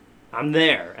 Okay. I'm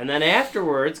there. And then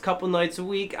afterwards, a couple nights a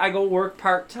week, I go work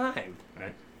part-time.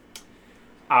 Right.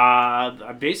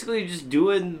 I'm basically just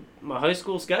doing my high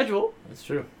school schedule. That's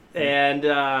true. And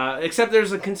except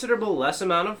there's a considerable less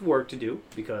amount of work to do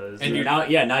because And now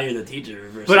you're the teacher.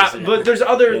 Versus, but there's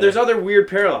other weird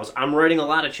parallels. I'm writing a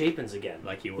lot of Chapins again.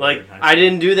 like you were. Like in high I school.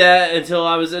 didn't do that until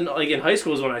I was in high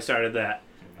school is when I started that.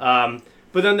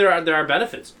 But then there are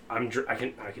benefits. I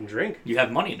can drink. You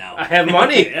have money now. I have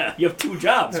money. Yeah. You have 2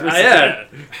 jobs. Yeah.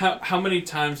 How many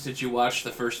times did you watch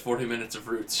the first 40 minutes of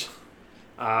Roots?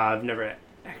 I've never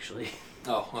actually.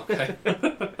 Oh, okay.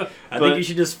 I think you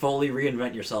should just fully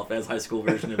reinvent yourself as high school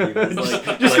version of you.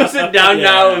 Just go sit down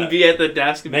now and be at the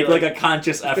desk and make be like a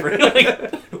conscious effort.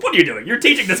 Like, what are you doing? You're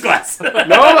teaching this class. no,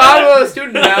 I'm a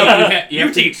student now.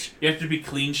 You teach. You have to be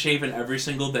clean shaven every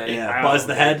single day. Yeah, buzz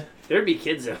the head. There'd be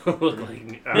kids that look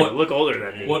like look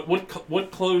older than me.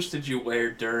 What clothes did you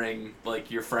wear during like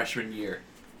your freshman year?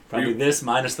 Probably this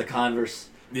minus the Converse.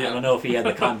 Yeah. I don't know if he had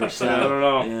the Converse. I don't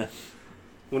know. Yeah.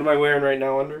 What am I wearing right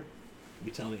now under? You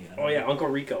tell me. Oh yeah, Uncle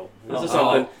Rico. This is Oh,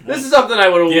 something. nice. This is something I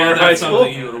would have worn Yeah, in high that's school.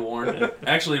 something you would have worn.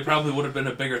 Actually, it probably would have been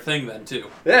a bigger thing then too.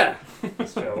 Yeah.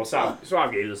 Well,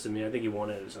 Swab gave this to me. I think he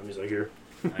wanted it. So he's like, here.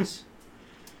 Nice.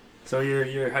 So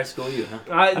you're high school you, huh?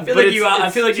 I I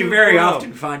feel like you very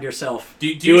often find yourself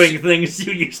doing things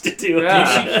you used to do. Yeah.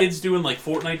 Do you see kids doing like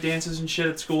Fortnite dances and shit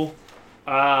at school?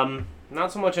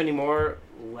 Not so much anymore.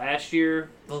 Last year,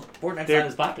 Well, Fortnite's There- not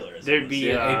as popular as there'd it was. be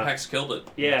Yeah, Apex killed it.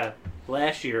 yeah.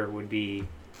 Last year would be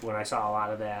when I saw a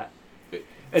lot of that.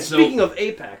 And So- speaking of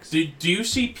Apex, Do you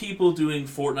see people doing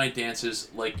Fortnite dances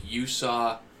like you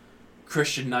saw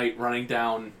Christian Knight running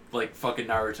down like fucking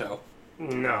Naruto?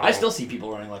 no. I still see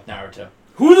people running like Naruto.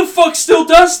 Who the fuck still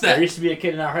does There that? used to be a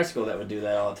kid in our high school that would do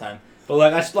that all the time. But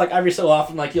like every so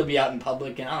often, like you'll be out in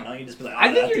public and I don't know, you just be like, oh,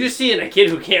 I think you're just seeing a kid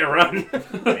who can't run.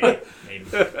 maybe.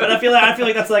 But I feel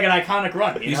like that's like an iconic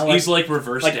run. You know? He's like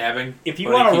reverse like, dabbing. if you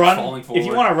but want he to keeps run, falling if you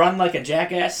forward. want to run like a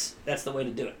jackass, that's the way to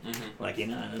do it. Mm-hmm. Like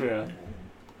Yeah.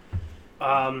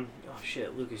 Oh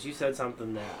shit, Lucas, you said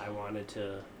something that I wanted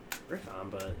to riff on,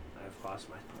 but I've lost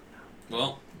my thought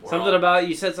now. Well,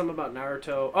 You said something about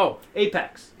Naruto. Oh,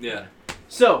 Apex. Yeah.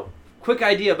 So, quick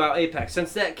idea about Apex.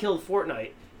 Since that killed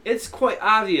Fortnite, it's quite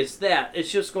obvious that it's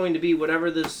just going to be whatever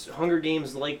this Hunger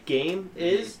Games-like game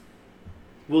is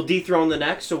will dethrone the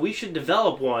next. So we should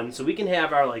develop one so we can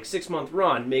have our 6-month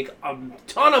run, make a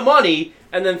ton of money,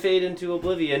 and then fade into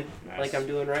oblivion like I'm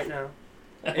doing right now.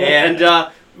 And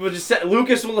we'll just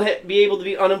Lucas will be able to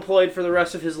be unemployed for the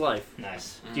rest of his life.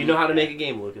 Nice. Do you know how to make a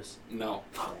game, Lucas? No.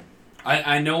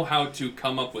 I know how to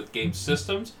come up with game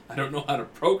systems. I don't know how to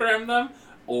program them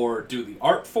or do the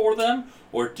art for them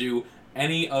or do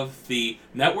any of the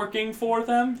networking for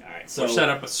them All right. or So set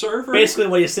up a server. basically,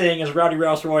 what you're saying is Rowdy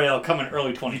Rouse Royale coming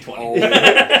early 2020. Oh.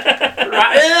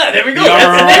 There we go. The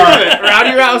That's the name RRR. of it.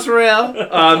 Rowdy Rouse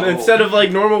Royale. Instead of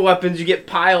normal weapons, you get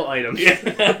pile items.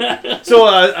 So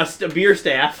a beer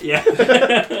staff. Yeah.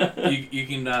 You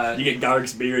can You get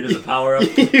Garg's beard as a power up.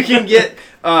 You can get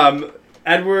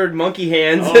Edward Monkey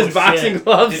Hands Oh, as boxing shit.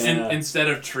 gloves. Yeah. instead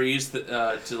of trees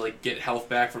to get health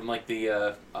back from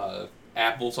the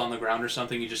apples on the ground or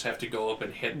something, you just have to go up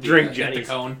and hit the, Drink hit the Jenny's.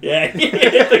 cone. Yeah.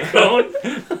 Hit the cone.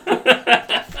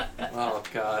 Oh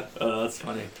god. Oh, that's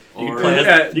funny. Or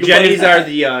Jennies are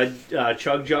the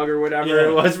chug jug or whatever Yeah.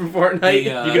 it was from Fortnite.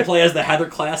 The, You can play as the Heather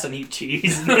class and eat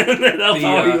cheese. and they'll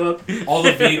power you up. all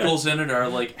the vehicles in it are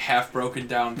half broken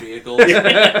down vehicles.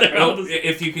 They're all just-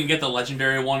 If you can get the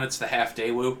legendary one, it's the half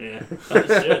Daewoo. Yeah. Oh,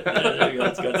 shit. There you go.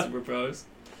 It's got superpowers.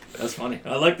 That's funny.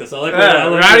 I like this. I like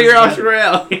Rowdy Rouse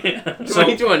Royale. Yeah.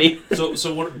 2020.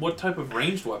 So what type of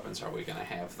ranged weapons are we gonna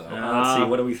have though? Let's see.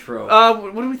 What do we throw?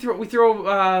 What do we throw? We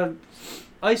throw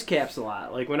ice caps a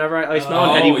lot. Like whenever I ice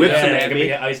Mountain Head, he whips yeah, them It's at gonna be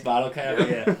me. an ice bottle cap.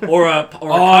 Yeah. Or a Oh.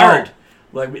 card.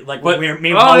 Like But- when me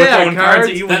and Oh, Mom were yeah, throwing cards cards.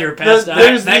 at you when you were That- passed the- out.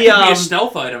 there's That the, could be a um,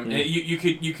 stealth item. Yeah. You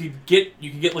could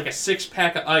get like a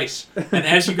 6-pack of ice, and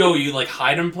as you go, you like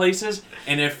hide them places.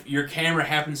 And if your camera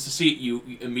happens to see it, you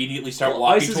immediately start Well,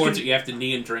 walking ice is towards con- it. You have to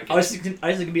knee and drink it. Ice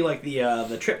can be like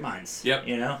the trip mines. Yep.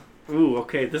 You know. Ooh,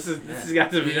 okay. This has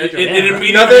got to be It interesting. immediately-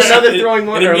 Another it- throwing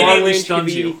one it or long immediately range could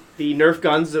stuns be you. the Nerf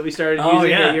guns that we started Oh using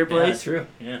yeah, at your yeah, place. true.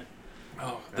 Yeah.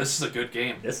 Oh, this is a good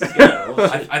game. This is good.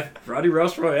 I, Rowdy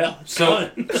Roast Royale. It's so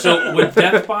fun. so would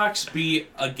Deathbox be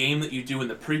a game that you do in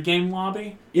the pregame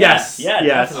lobby? Yes, Yeah,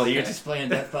 yes. definitely. You're Okay. just playing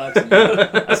Deathbox. And,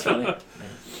 that's funny. Yeah.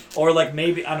 Or like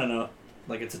maybe I don't know.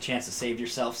 Like it's a chance to save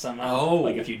yourself somehow. Oh.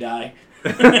 Like if you die.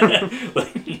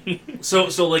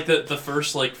 So like the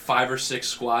first like 5 or 6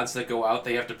 squads that go out,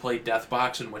 they have to play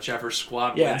Deathbox, and whichever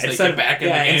squad Yeah, wins, they instead get of back in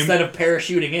the game. instead of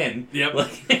parachuting in, Yep.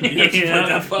 like, You have to you play know,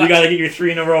 Deathbox. you got to get your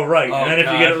 3 in a row right, Oh, and then if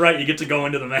you God. get it right, you get to go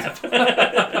into the map.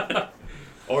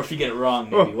 Or if you get it wrong,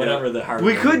 maybe Oh, whatever the hard.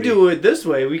 We could do it this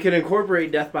way. We could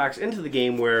incorporate Deathbox into the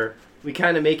game where we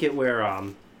kind of make it where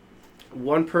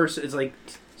one person is like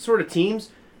sort of teams,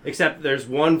 except there's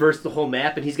one versus the whole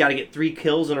map, and he's got to get 3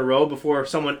 kills in a row before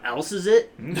someone else is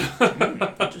it.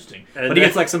 Interesting. And But he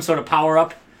gets like some sort of power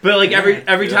up. But like every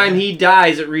Yeah. time he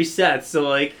dies, it resets. So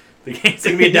like The game's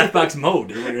gonna be a Deathbox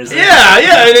mode. Is what you're saying.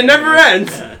 yeah, and it never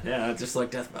ends. Yeah, just like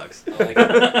Deathbox. I like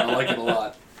it. I like it a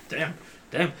lot.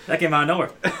 Damn, that came out of nowhere.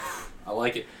 I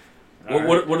like it. All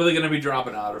What are they going to be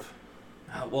dropping out of?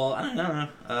 Well, I don't know.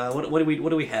 What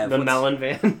do we have? The What's- melon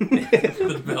van.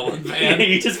 The melon Yeah, van.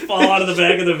 you just fall out of the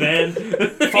back of the van.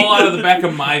 Fall out of the back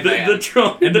of my van. The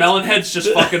trunk. and the, Melonhead's just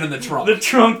fucking in the trunk. The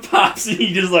trunk pops and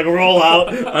you just like roll out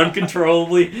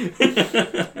uncontrollably.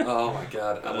 Oh my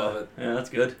god, I love it. Yeah, that's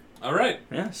good. All right,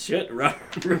 Yeah, shit. look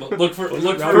for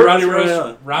Rowdy Rowdy Rouse Rouse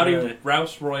Royale. Rowdy Yeah.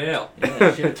 Rouse Royale.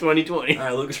 Yeah, shit. 2020. All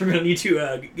right, Lucas, we're gonna need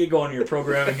to get going on your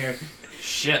programming here.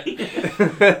 Shit.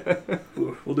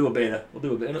 We'll do a beta. We'll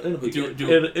do a beta. It'll be Do- good.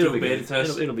 do- It'll do a be beta good.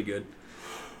 test? It'll be good.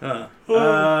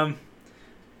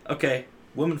 Okay.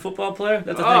 Women football player.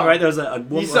 That's a Oh. thing, right? There's a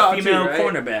woman, saw a it female too, right?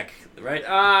 cornerback,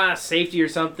 right? Safety or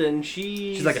something.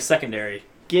 She's She's like a secondary.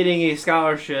 getting a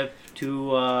scholarship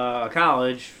to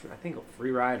college. I think a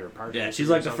free ride or part. Yeah, she's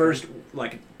like the first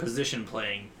like position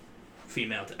playing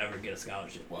female to ever get a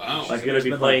scholarship. Wow. Like She's gonna there's be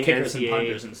been playing like kickers NCAA. and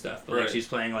punters and stuff, but like Right. she's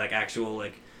playing like actual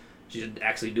like she's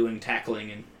actually doing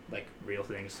tackling and like real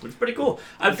things, which is pretty cool.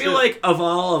 I That's feel it. like of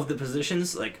all of the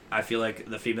positions, like I feel like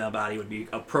the female body would be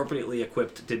appropriately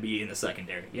equipped to be in the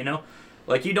secondary. You know,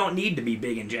 like you don't need to be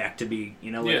big and jacked to be.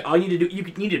 You know, like Yeah. all you need to do you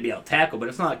need to be able to tackle, but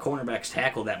it's not like cornerbacks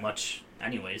tackle that much,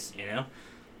 anyways. You know,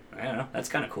 I don't know. That's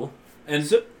kind of cool. And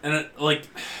So- like,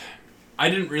 I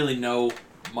didn't really know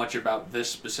much about this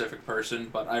specific person,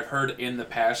 but I've heard in the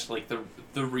past like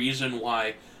the reason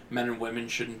why men and women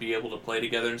shouldn't be able to play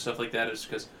together and stuff like that is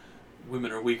because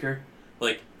women are weaker.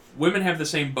 Like women have the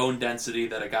same bone density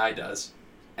that a guy does,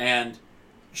 and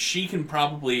she can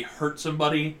probably hurt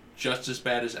somebody just as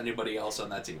bad as anybody else on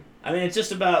that team. I mean, it's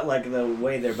just about like the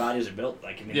way their bodies are built.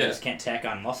 Like, I mean, Yeah. they just can't tack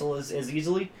on muscle as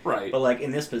easily. Right. But like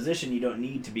in this position, you don't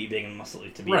need to be big and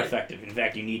muscly to be Right. effective. In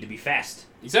fact, you need to be fast.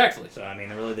 Exactly. So I mean,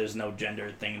 really, there's no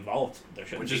gender thing involved. There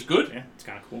shouldn't Which be. is good. Yeah, it's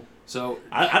kind of cool. So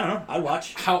I don't know. I'd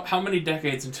watch. how many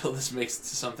decades until this makes it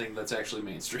to something that's actually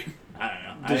mainstream? I don't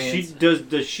know. I Does mean, she it's-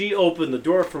 does she open the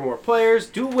door for more players?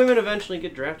 Do women eventually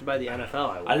get drafted by the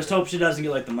NFL? I just hope she doesn't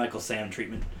get like the Michael Sam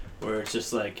treatment, where it's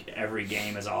just like every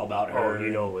game is all about her. Oh,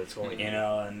 you know it's going. You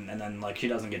know, and then like she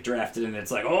doesn't get drafted, and it's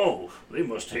like, oh, they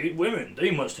must hate women. They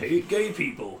must hate gay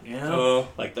people. You know,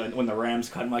 like when the Rams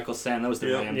cut Michael Sam, that was the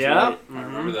Yeah. Rams. Yeah. Right? I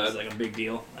remember It was that. like a big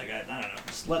deal. Like I don't know.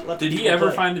 Just let the Did he people ever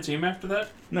play. find a team after that?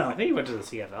 No. I think he went to the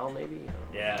CFL, maybe.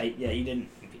 Yeah, he didn't.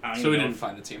 I don't So he even didn't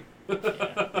find a team. know.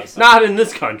 Based on- Not in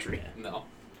this country. No.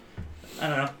 I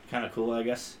don't know. Kind of cool, I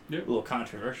guess. Yeah. A little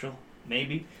controversial,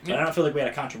 maybe. But Yeah. I don't feel like we had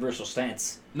a controversial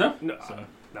stance. No. No, So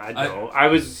I know. I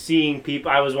was seeing people.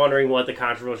 I was wondering what the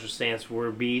controversial stance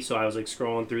would be, so I was like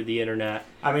scrolling through the internet.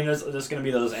 I mean, there's gonna be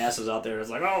those asses out there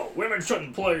that's like, oh, women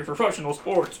shouldn't play professional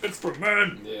sports. It's for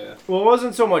men. Yeah. Well, it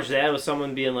wasn't so much that. It was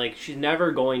someone being like, she's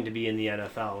never going to be in the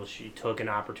NFL. She took an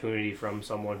opportunity from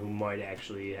someone who might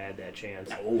actually had that chance.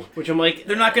 No. Which I'm like,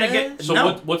 They're not gonna get. So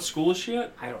no. what school is she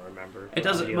at? I don't remember. It what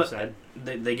doesn't. Leo But said.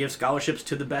 they give scholarships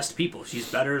to the best people. She's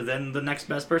better than the next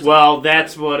best person. Well,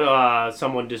 that's what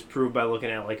someone disproved by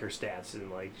looking at like her stats and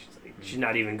like she's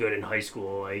not even good in high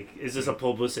school. Like, is this a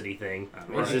publicity thing?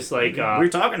 Right. Is this like we're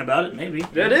talking about it, maybe.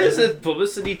 that is a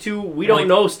publicity to we Like- don't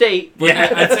know state. Yeah,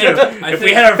 I think- I if we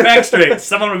think- had our facts straight,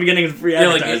 someone would be getting free Yeah,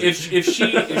 like advertising.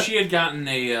 if she had gotten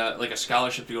a like a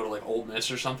scholarship to go to like Ole Miss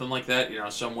or something like that, you know,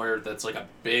 somewhere that's like a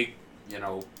big, you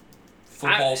know,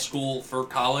 football school for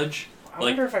college. I Like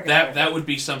wonder if I could that would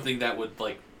be something that would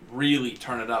like really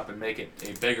turn it up and make it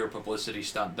a bigger publicity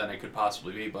stunt than it could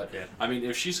possibly be. But Yeah. I mean,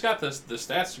 if she's got the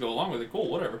stats to go along with it, cool,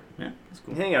 whatever. Yeah, that's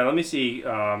cool. Hang on, let me see.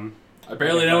 I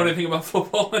barely know anything about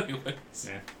football, anyways.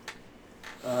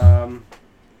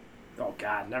 Oh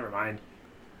God, never mind.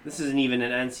 This isn't even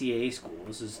an NCAA school.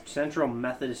 This is Central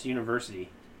Methodist University.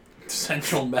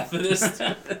 Central Methodist.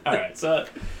 All right, so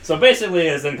basically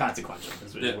it's inconsequential.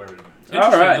 Is Yeah. where we're Interesting,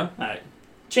 All right. though. All right,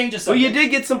 change the Well, subject. you did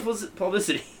get some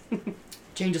publicity.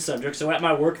 Change the subject. So at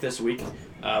my work this week,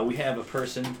 we have a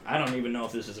person. I don't even know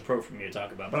if this is appropriate for me to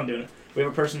talk about, but I'm doing it. We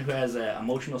have a person who has an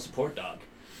emotional support dog.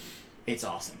 It's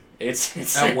awesome.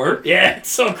 It's At work? Yeah, it's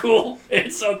so cool.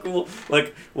 It's so cool.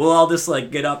 Like we'll all just like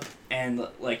get up and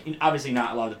like obviously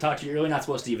not allowed to touch it. You're really not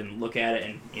supposed to even look at it,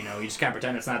 and you just kind of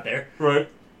pretend it's not there. Right.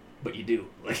 But you do.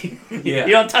 Like Yeah.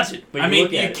 you don't touch it. But I you mean,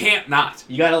 look at you it. can't not.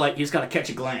 You gotta you just gotta catch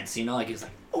a glance. Like it's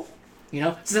like oh.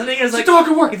 So the thing is, like, It's a dog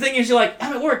at work. The thing is, you're like,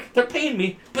 I'm at work. They're paying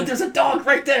me, but there's a dog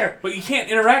right there. But you can't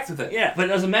interact with it. Yeah, but it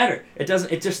doesn't matter. It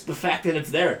doesn't. It's just the fact that it's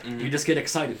there. Mhm. You just get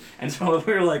excited, and so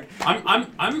we were like,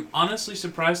 I'm honestly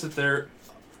surprised that they're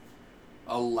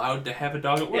allowed to have a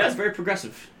dog at work. yeah, it's very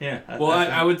progressive. Yeah. Well,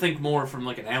 I would think more from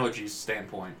like an allergies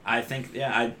standpoint. I think they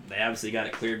obviously got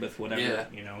it cleared with whatever. Yeah.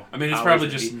 I mean, it's powers probably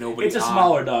that just be. nobody. It's a on-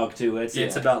 smaller dog too. It's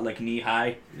Yeah. about like knee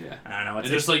high. Yeah. I don't know. It's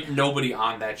just like nobody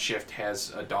on that shift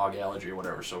has a dog allergy or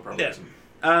whatever, so it probably Yeah. isn't.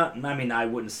 I mean, I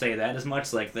wouldn't say that as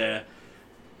much. Like they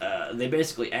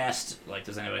basically asked like,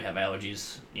 does anybody have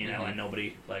allergies? Mhm. And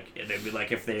nobody like they'd be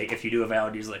like, if you do have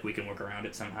allergies, like we can work around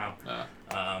it somehow.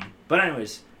 Uh, But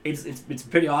anyways, it's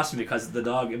pretty awesome because the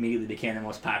dog immediately became the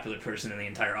most popular person in the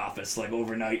entire office, like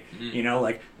overnight.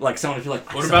 Mm. Like someone would be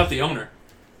like, what about the owner?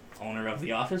 owner of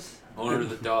the office? Owner of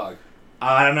the dog.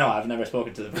 I don't know. I've never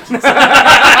spoken to the person.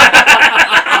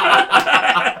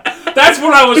 That's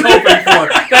what I was hoping for.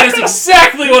 That is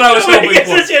exactly what I was hoping for.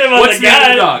 What's the name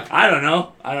of the dog? I don't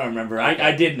know. I don't remember.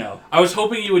 I did know. I was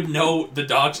hoping you would know the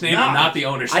dog's name and not the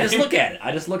owner's name. I just look at it.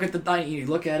 I just look at the thing. You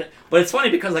look at it. But it's funny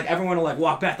because like everyone will like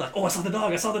walk back like, oh, I saw the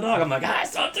dog. I saw the dog. I'm like, I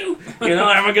saw it too. And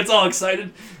everyone gets all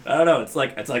excited. I don't know. It's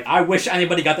like I wish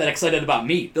anybody got that excited about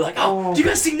me. They're like, oh, did you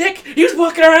guys see Nick? He was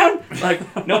walking around.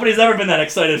 Like nobody's ever been that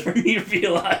excited for me to be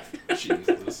alive.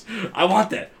 Jesus. I want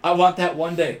that. I want that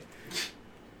one day.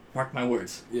 Mark my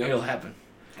words. Yep. It'll happen.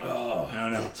 Oh. I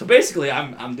don't know. So basically,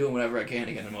 I'm doing whatever I can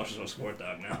to get an emotional support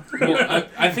dog now. Well,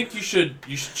 I think you should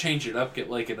change it up. Get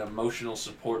like an emotional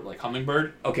support, like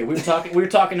hummingbird. Okay, we were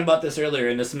talking about this earlier,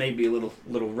 and this may be a little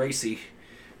racy.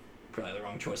 Probably the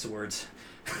wrong choice of words.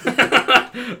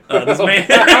 This may.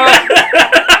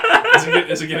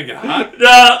 Is it gonna get hot? No,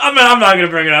 I'm not gonna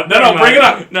bring it up. No, bring it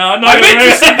up. No, I'm not I gonna made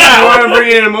you sit You down. want to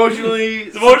bring in emotionally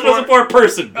emotional support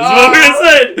person. Is what we're gonna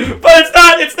say. But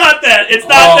it's not that. It's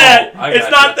not Oh, that. I It's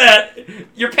gotcha. not that.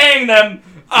 You're paying them.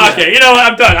 Okay, you know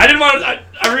what? I'm done. I didn't want to.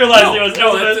 I realized it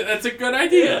was. That's a good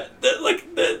idea.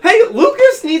 Hey,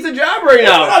 Lucas needs a job right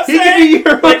now. That's what I'm He could saying. be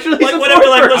your like emotionally support whatever.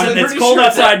 Like, person. listen, it's pretty cold sure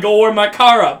outside. Go warm my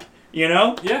car up. You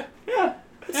know? Yeah. Yeah.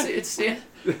 It's yeah.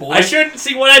 Boy. I shouldn't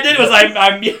see what I did was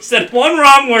I said one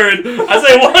wrong word. I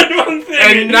said one wrong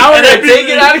thing. And now we're gonna take everything-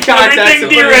 it out of context. Everything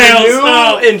and put in a derails. new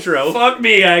Oh, intro. fuck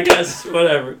me, I guess.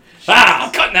 Whatever.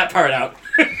 I'm cutting that part out.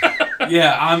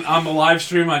 Yeah, I'm a live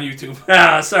stream on YouTube.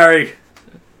 Sorry.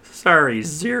 Sorry,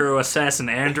 Zero Assassin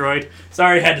Android.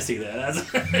 Sorry, had to see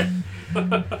that.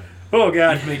 Oh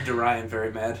god. You make Dorian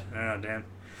very mad. Oh damn.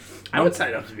 I would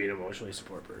sign up to be an emotionally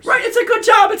support person. Right, it's a good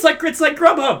job. It's like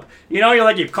Grubhub.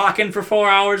 You clock in for 4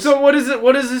 hours. So what is it?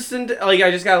 What is this? Like I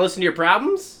just gotta listen to your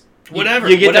problems? Whatever.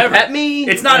 You get whatever. to pet me?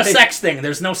 It's not a Like, sex thing.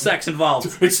 There's no sex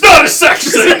involved. It's not a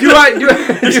sex thing. Do I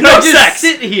There's no just sex.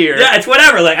 sit here? Yeah, it's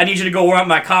whatever. Like, I need you to go warm up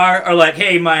my car, or like,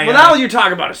 hey, my. Well, now you're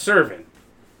talking about a servant.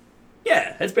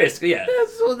 Yeah, it's basically yeah.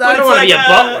 So But I don't it's want to be a like,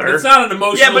 butler. It's not an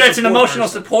emotional. Yeah, but it's an support emotional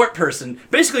person. support person.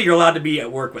 Basically, you're allowed to be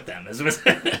at work with them.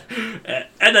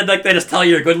 And then like they just tell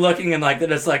you you're good looking, and like they're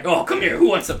just like, oh, come here, who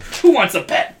wants a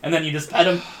pet? And then you just pet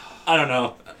them. I don't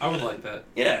know. I would like that.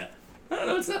 Yeah, I don't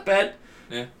know. It's not bad.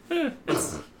 Yeah.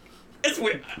 It's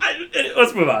weird.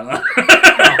 Let's move on.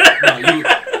 No,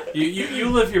 you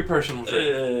live your personal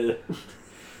dream.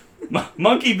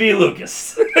 Monkey B.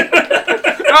 Lucas.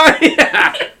 Oh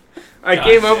yeah. I God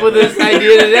came up damn with it. this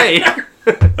idea today.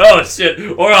 Oh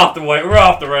shit, we're off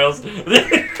the rails.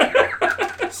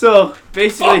 So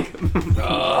basically,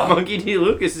 Monkey D.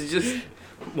 Lucas is just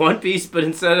One Piece, but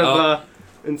instead of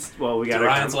we got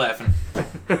Ryan's laughing.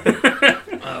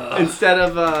 instead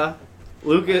of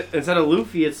Lucas, instead of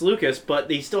Luffy, it's Lucas, but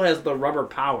he still has the rubber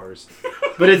powers.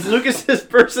 But it's Lucas's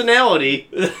personality.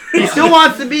 He still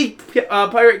wants to be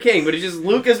Pirate King, but it's just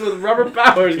Lucas with rubber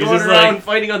powers He's going just around like,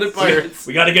 fighting other pirates.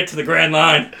 We got to get to the Grand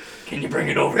Line. Can you bring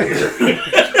it over here?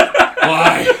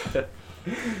 Why?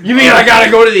 You mean I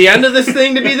gotta go to the end of this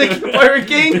thing to be the Pirate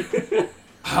King?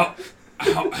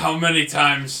 How many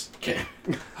times?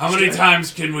 How many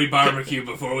times can we barbecue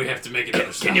before we have to make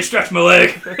another stop? Can you stretch my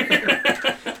leg?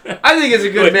 I think it's a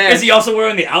good match. Is he also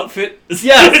wearing the outfit?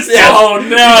 Yes. Oh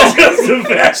no!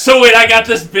 no! So wait, I got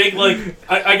this big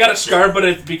I got a scar, but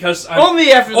it's because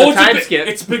Only after the it's time big, skip.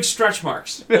 It's big stretch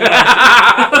marks.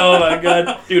 Oh my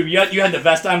god, dude! You had the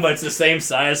vest on, but it's the same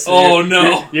size. So Oh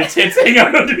no! Your tits hang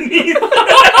out underneath.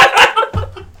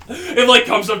 It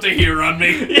comes up to here on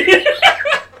me.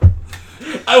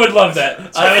 I would love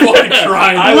that. I would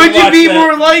cry. Would you be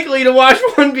more likely to watch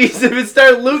One Piece if it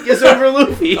started Lucas over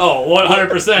Luffy? Oh,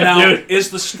 100%, Now, dude.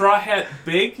 is the straw hat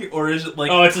big or is it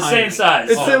Oh, it's the tiny? same size.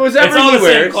 It's Oh. whatever It's all he the same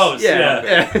wears. clothes.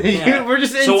 Yeah. Yeah. We're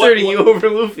just So inserting what- you over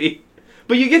Luffy.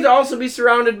 But you get to also be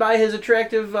surrounded by his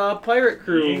attractive pirate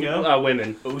crew There you go.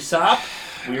 women. Usopp.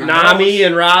 Weird Nami nose.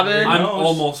 and Robin. I'm Nose.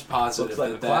 almost positive Looks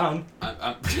like a that clown.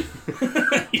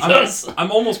 He I'm, does.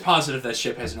 I'm almost positive that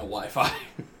ship has no Wi-Fi.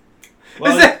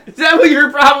 Well, is that what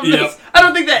your problem Yep. is? I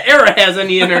don't think that era has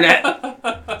any internet.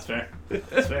 That's fair.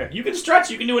 That's fair. You can stretch.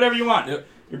 You can do whatever you want. Yep.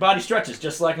 Your body stretches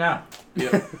just like now.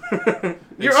 Yep.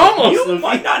 You're almost You Luffy.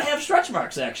 might not have stretch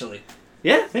marks, actually.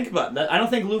 Yeah. Think about that. I don't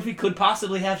think Luffy could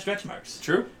possibly have stretch marks.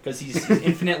 True. Because he's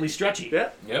infinitely stretchy. Yeah.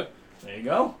 Yep. There you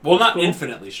go. Well, not cool.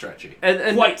 infinitely stretchy.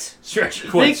 And Quite stretchy.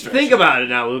 Quite think about it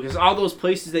now, Lucas. All those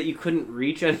places that you couldn't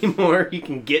reach anymore, you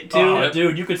can get to. Oh, Yep.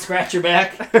 dude, you could scratch your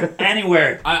back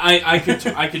anywhere. I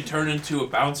could turn into a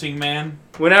bouncing man.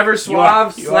 Whenever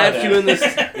Suave You are slaps you that. in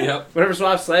the Yep. whenever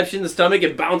Suave slaps you in the stomach,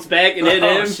 it bounce back and hit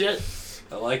him. Shit.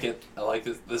 I like it. I like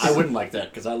this. I wouldn't like that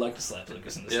because I like to slap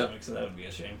Lucas in the Yep. stomach, so that would be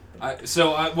a shame.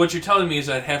 What you're telling me is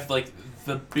I'd have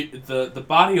the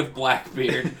body of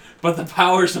Blackbeard, but the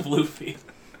powers of Luffy.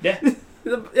 Yeah.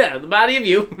 The body of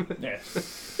you. Yeah.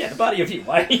 Yeah, the body of you.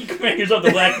 Why are you comparing yourself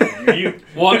to Blackbeard? You're you.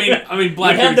 Well, I mean, You have the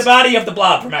Blackbeard's. body of the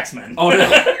Blob from X-Men. Oh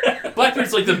no,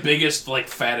 Blackbeard's the biggest,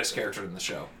 fattest character in the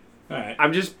show. Alright.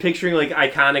 I'm just picturing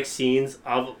iconic scenes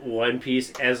of One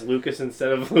Piece as Lucas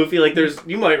instead of Luffy.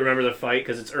 You might remember the fight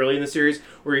because it's early in the series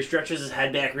where he stretches his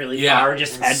head back really Yeah. far and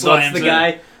just And headbutts slams the in.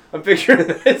 guy. I'm picturing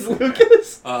that as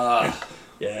Lucas.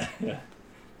 Yeah.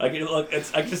 I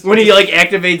just When he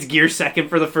activates Gear Second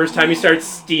for the first time, he starts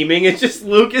steaming. It's just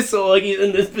Lucas, so he's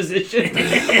in this position.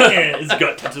 his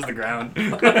gut touches the ground.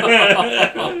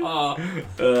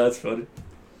 That's funny.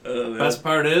 Best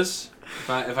part is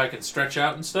if I can stretch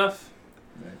out and stuff,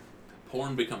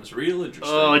 porn becomes real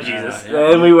interesting. Oh Yeah, Jesus!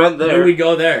 yeah. And we went there. Here we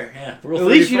go there. Yeah. Rule At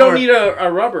least you 34. don't need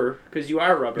a rubber because you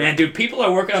are rubber. Man, dude, people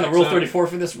are working on the Checks Rule out. 34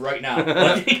 for this right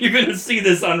now. You're gonna see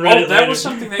this on Reddit. Oh, that later. was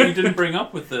something that you didn't bring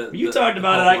up with the. You the talked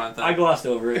about Pokemon it. thing. I glossed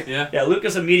over it. Yeah. Yeah.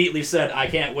 Lucas immediately said, "I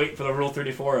can't wait for the Rule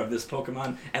 34 of this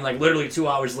Pokemon," and literally 2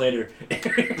 hours later.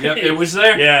 Yep, it was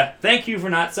there. Yeah. Thank you for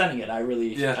not sending it. I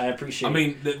really. Yeah. I appreciate. I it.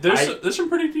 mean, there's some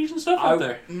pretty decent stuff out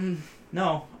there.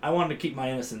 No, I wanted to keep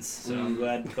my innocence, so I'm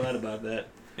glad about that.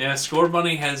 Yeah, Score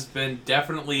Bunny has been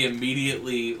definitely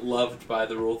immediately loved by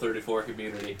the Rule 34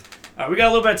 community. We got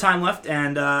a little bit of time left,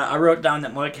 and I wrote down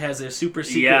that Mike has a super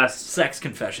secret Yes. sex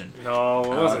confession. No,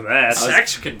 it wasn't that.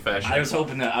 Sex confession. I was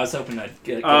hoping to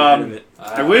get ahead of it.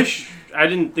 I wish I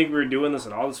didn't think we were doing this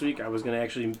at all this week. I was going to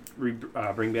actually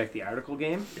bring back the article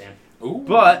game, Ooh.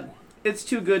 but it's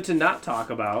too good to not talk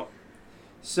about.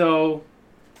 So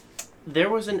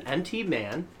there was an NT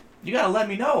man. You gotta let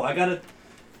me know. I gotta.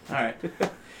 All right.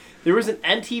 There was an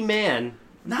NT man.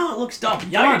 Now it looks dumb. Come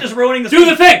Y'all on. are just ruining the. Do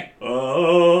the thing!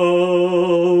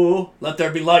 Oh, let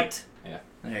there be light. Yeah.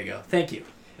 There you go. Thank you.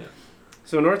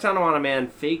 So North Tonawanda man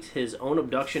faked his own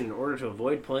abduction in order to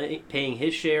avoid paying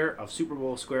his share of Super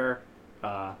Bowl Square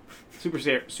pools.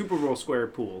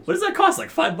 What does that cost? Like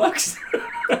 $5?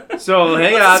 So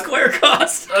hang What's on. a square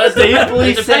cost? State It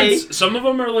police say depends. Some of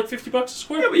them are like $50 a Yeah,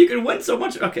 square. but you can win so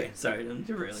much. Okay, sorry.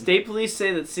 You're really. State police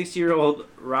say that 60-year-old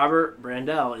Robert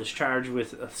Brandel is charged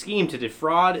with a scheme to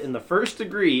defraud in the first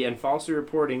degree and falsely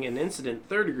reporting an incident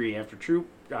third degree after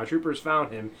troopers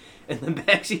found him in the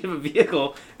backseat of a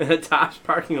vehicle in a Tops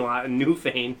parking lot in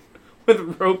Newfane with a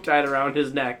rope tied around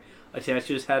his neck attached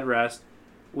to his headrest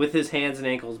with his hands and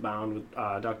ankles bound with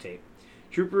duct tape.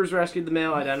 Troopers rescued the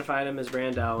male, identified him as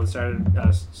Brandel,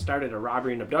 and started a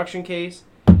robbery and abduction case.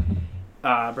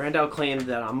 Brandel claimed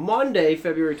that on Monday,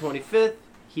 February 25th,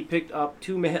 he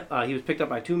was picked up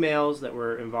by two males that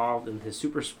were involved in his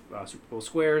Super Bowl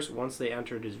squares. Once they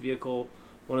entered his vehicle,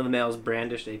 One of the males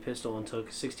brandished a pistol and took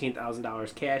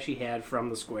 $16,000 cash he had from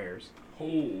the squares.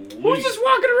 Holy. Who's just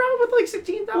walking around with like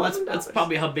 $16,000? Well, that's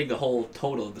probably how big the whole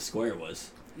total of the square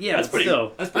was. Yeah, that's pretty.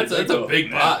 still. That's pretty. That's a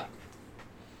big pot.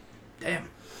 Damn.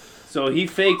 So he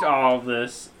faked all of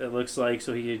this, it looks like,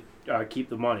 so he could keep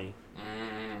the money.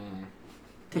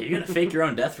 Dude, you're gonna fake your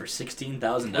own death for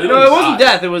 $16,000? No, it wasn't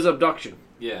death, it was abduction.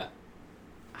 Yeah.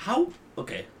 How?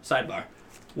 Okay, sidebar.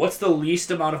 What's the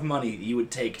least amount of money you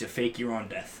would take to fake your own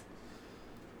death?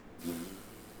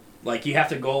 Like, you have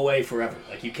to go away forever.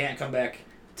 Like, you can't come back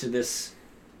to this,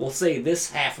 we'll say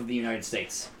this half of the United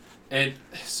States. And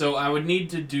so I would need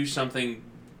to do something,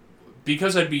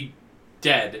 because I'd be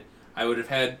dead, I would have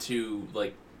had to,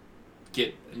 like,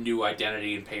 get a new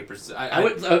identity and papers.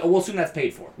 We'll assume that's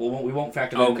paid for. We won't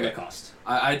factor that into the cost.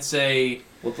 I'd say...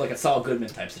 Look like a Saul Goodman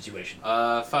type situation.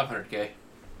 $500K.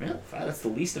 Yeah, that's the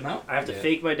least amount. I have to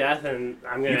fake my death, and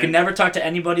I'm gonna... You can never talk to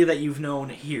anybody that you've known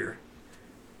here.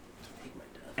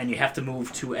 And you have to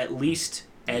move to at least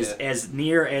as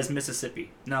near as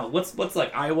Mississippi. No, what's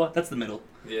like Iowa? That's the middle.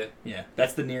 Yeah. Yeah,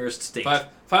 that's the nearest state.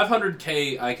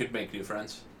 500K, I could make new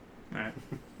friends. Alright.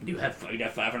 You'd have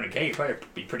 500K, you'd probably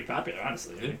be pretty popular,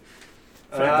 honestly.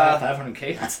 Yeah.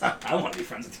 500K, that's not, I want to be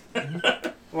friends with you.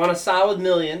 I want a solid $1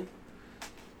 million.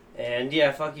 And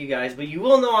yeah, fuck you guys. But you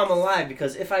will know I'm alive,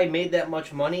 because if I made that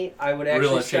much money, I would actually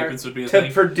Real-life start Chapins would be a to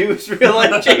thing. produce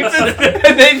real-life Chapins.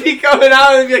 And they'd be coming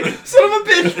out and be like, son of a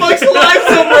bitch, Mike's alive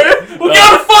somewhere. We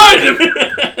gotta find him.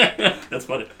 That's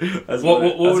funny. That's What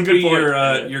funny. would be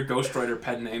point. your Ghostwriter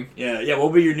pen name? Yeah,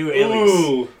 what would be your new alias?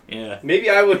 Ooh. Yeah. Maybe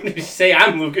I wouldn't say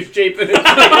I'm Lucas Chapin. It's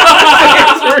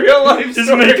a real life Just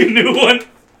story. make a new one.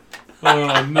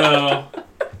 Oh, no.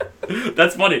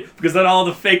 That's funny, because then all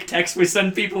the fake texts we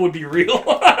send people would be real.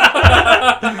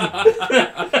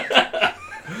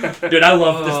 Dude, I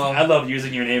love this. I love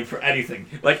using your name for anything.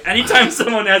 Like, anytime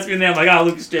someone asks me a name, I'm like,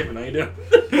 Lucas Chapin, how you doing?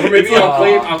 Or maybe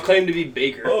I'll claim to be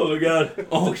Baker. Oh, my God.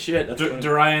 Oh, shit. That's funny.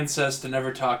 Dorian says to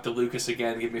never talk to Lucas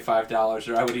again, give me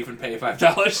 $5, or I would even pay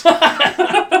 $5.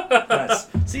 Nice.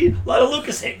 See, a lot of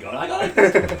Lucas hate going. I got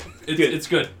it. It's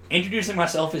good. Introducing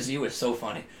myself as you is so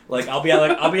funny. Like, I'll be at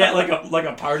like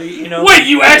a party, you know. Wait,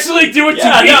 you actually do it to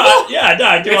people?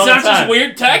 I do it all the time. It's not just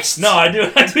weird text? No, I do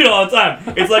it all the time.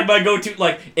 It's like my go-to,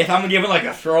 like, if I'm given, like,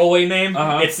 a throwaway name,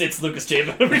 it's Lucas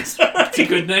Chapin every time. It's a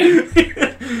good name.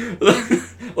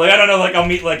 Like, I don't know, like, I'll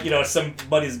meet, like, you know,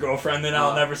 somebody's girlfriend that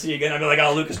I'll never see again. I'll be like,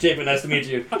 oh, Lucas Chapin, nice to meet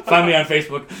you. Find me on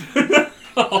Facebook.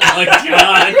 Oh, my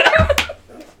God.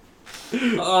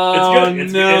 Oh,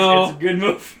 it's good. no. It's a good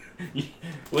move.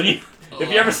 If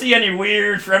you ever see any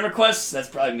weird friend requests, that's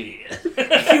probably me. I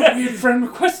get weird friend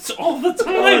requests all the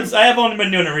time. Well, I have only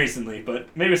been doing it recently, but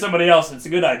maybe somebody else. It's a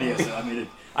good idea. So I mean,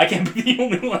 I can't be the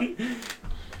only one.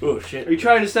 Oh shit! Are you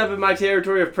trying to step in my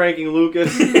territory of pranking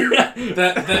Lucas? I'm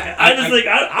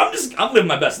living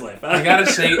my best life. I gotta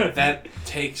say that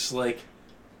takes like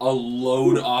a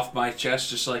load off my chest.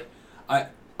 Just like I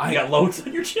got loads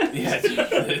on your chest. Yeah,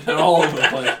 dude, they're all over the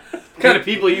place. What kind of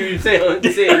people you say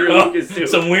you're Lucas to?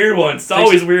 Some weird ones. It's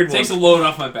always weird ones. Takes a load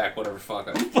off my back. Whatever. Fuck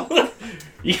it.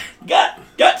 You got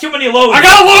too many loads. I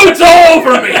got loads all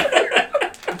over me.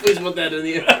 Please put that in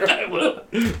the intro. I will.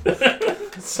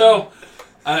 So,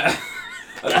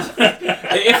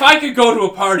 if I could go to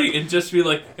a party and just be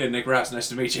like, "Hey, Nick Rouse, nice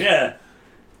to meet you." Yeah.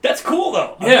 That's cool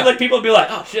though. I Yeah. feel like people would be like,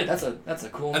 "Oh shit, that's a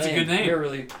cool That's name. a good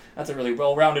name. That's a really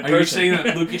well-rounded Are person." you saying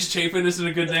that Lucas Chapin isn't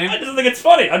a good name? I just think it's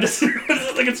funny. I just think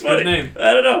it's funny. Good name.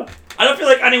 I don't know. I don't feel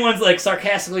like anyone's like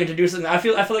sarcastically introducing. I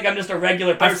feel like I'm just a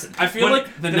regular person. I feel like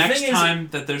the next thing is- time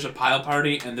that there's a pile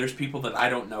party and there's people that I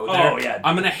don't know Oh, there, yeah.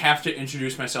 I'm gonna have to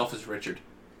introduce myself as Richard.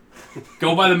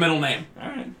 Go by the middle name. All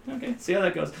right. Okay. See how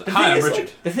that goes. Hi, I'm is, Richard.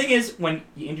 like, the thing is, when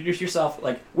you introduce yourself,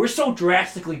 like we're so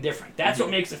drastically different. That's what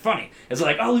makes it funny. It's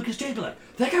like, oh, Lucas Chapin, like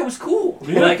that guy was cool.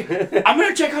 Yeah. Like, I'm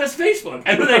gonna check out his Facebook,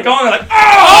 and then they go and they're like,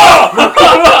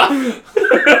 oh.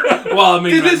 Well, I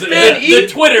mean, Did this man eat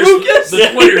Twitter's Lucas? the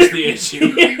Twitter's the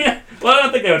issue. Yeah. Well, I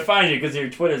don't think they would find you because your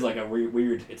Twitter's like a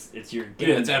weird. It's your.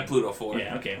 Yeah, it's at Pluto 4.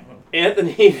 Yeah. Okay. Well.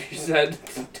 Anthony said,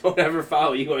 "Don't ever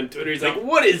follow you on Twitter." He's like,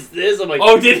 "What is this?" I'm like,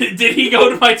 Oh, did he go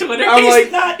to my Twitter? I'm He's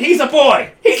like- not. He's a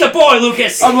boy. He's a boy,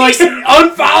 Lucas. I'm like,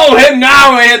 unfollow him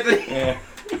now, Anthony. Yeah.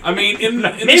 I mean, in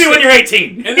Maybe when you're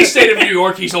 18. in the state of New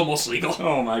York, he's almost legal.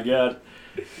 Oh my god.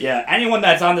 Yeah. Anyone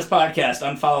that's on this podcast,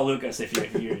 unfollow Lucas if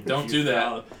you Don't do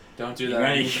that. Don't do that. You're I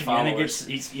gonna, need the you're gonna followers. At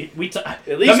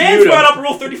the least man's mute brought him. up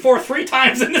Rule 34 3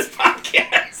 times in this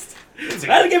podcast.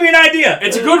 That'll give me an idea.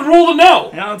 It's a good rule to know.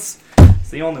 You know, it's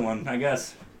the only one, I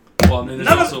guess. Well, I mean, there's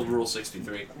None of- also Rule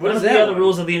 63. What None is of that the other one?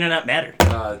 rules of the internet matter.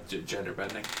 Gender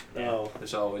bending. Oh.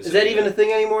 There's always. Is that even a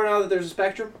thing anymore now that there's a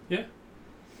spectrum?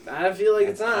 I feel like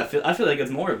it's I not. feel like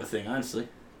it's more of a thing, honestly.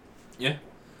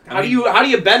 How do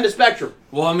you bend a spectrum?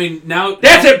 Well, I mean, now...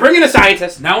 That's it, bring in a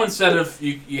scientist! Now instead of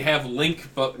you have Link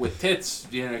but with tits,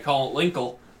 call it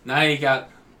Linkle, now you got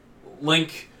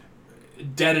Link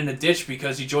dead in a ditch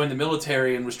because he joined the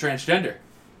military and was transgender.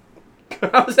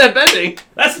 How's that bending?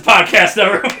 That's the podcast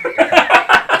number.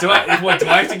 Do I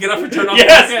have to get up and turn off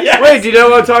Yes, the podcast? yes. Wait, do you know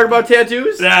what I'm talking about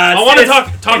tattoos? I want to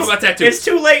talk about tattoos. It's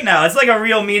too late now. It's like a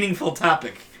real meaningful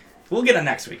topic. We'll get it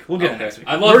next week. We'll get it next week.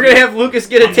 We're gonna have Lucas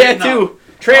get a tattoo.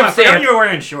 Tramp I forgot stamp. you were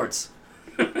wearing shorts.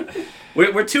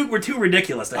 we're too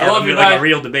ridiculous to I have love you, like bye. a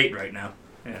real debate right now.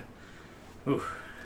 Yeah. Ooh.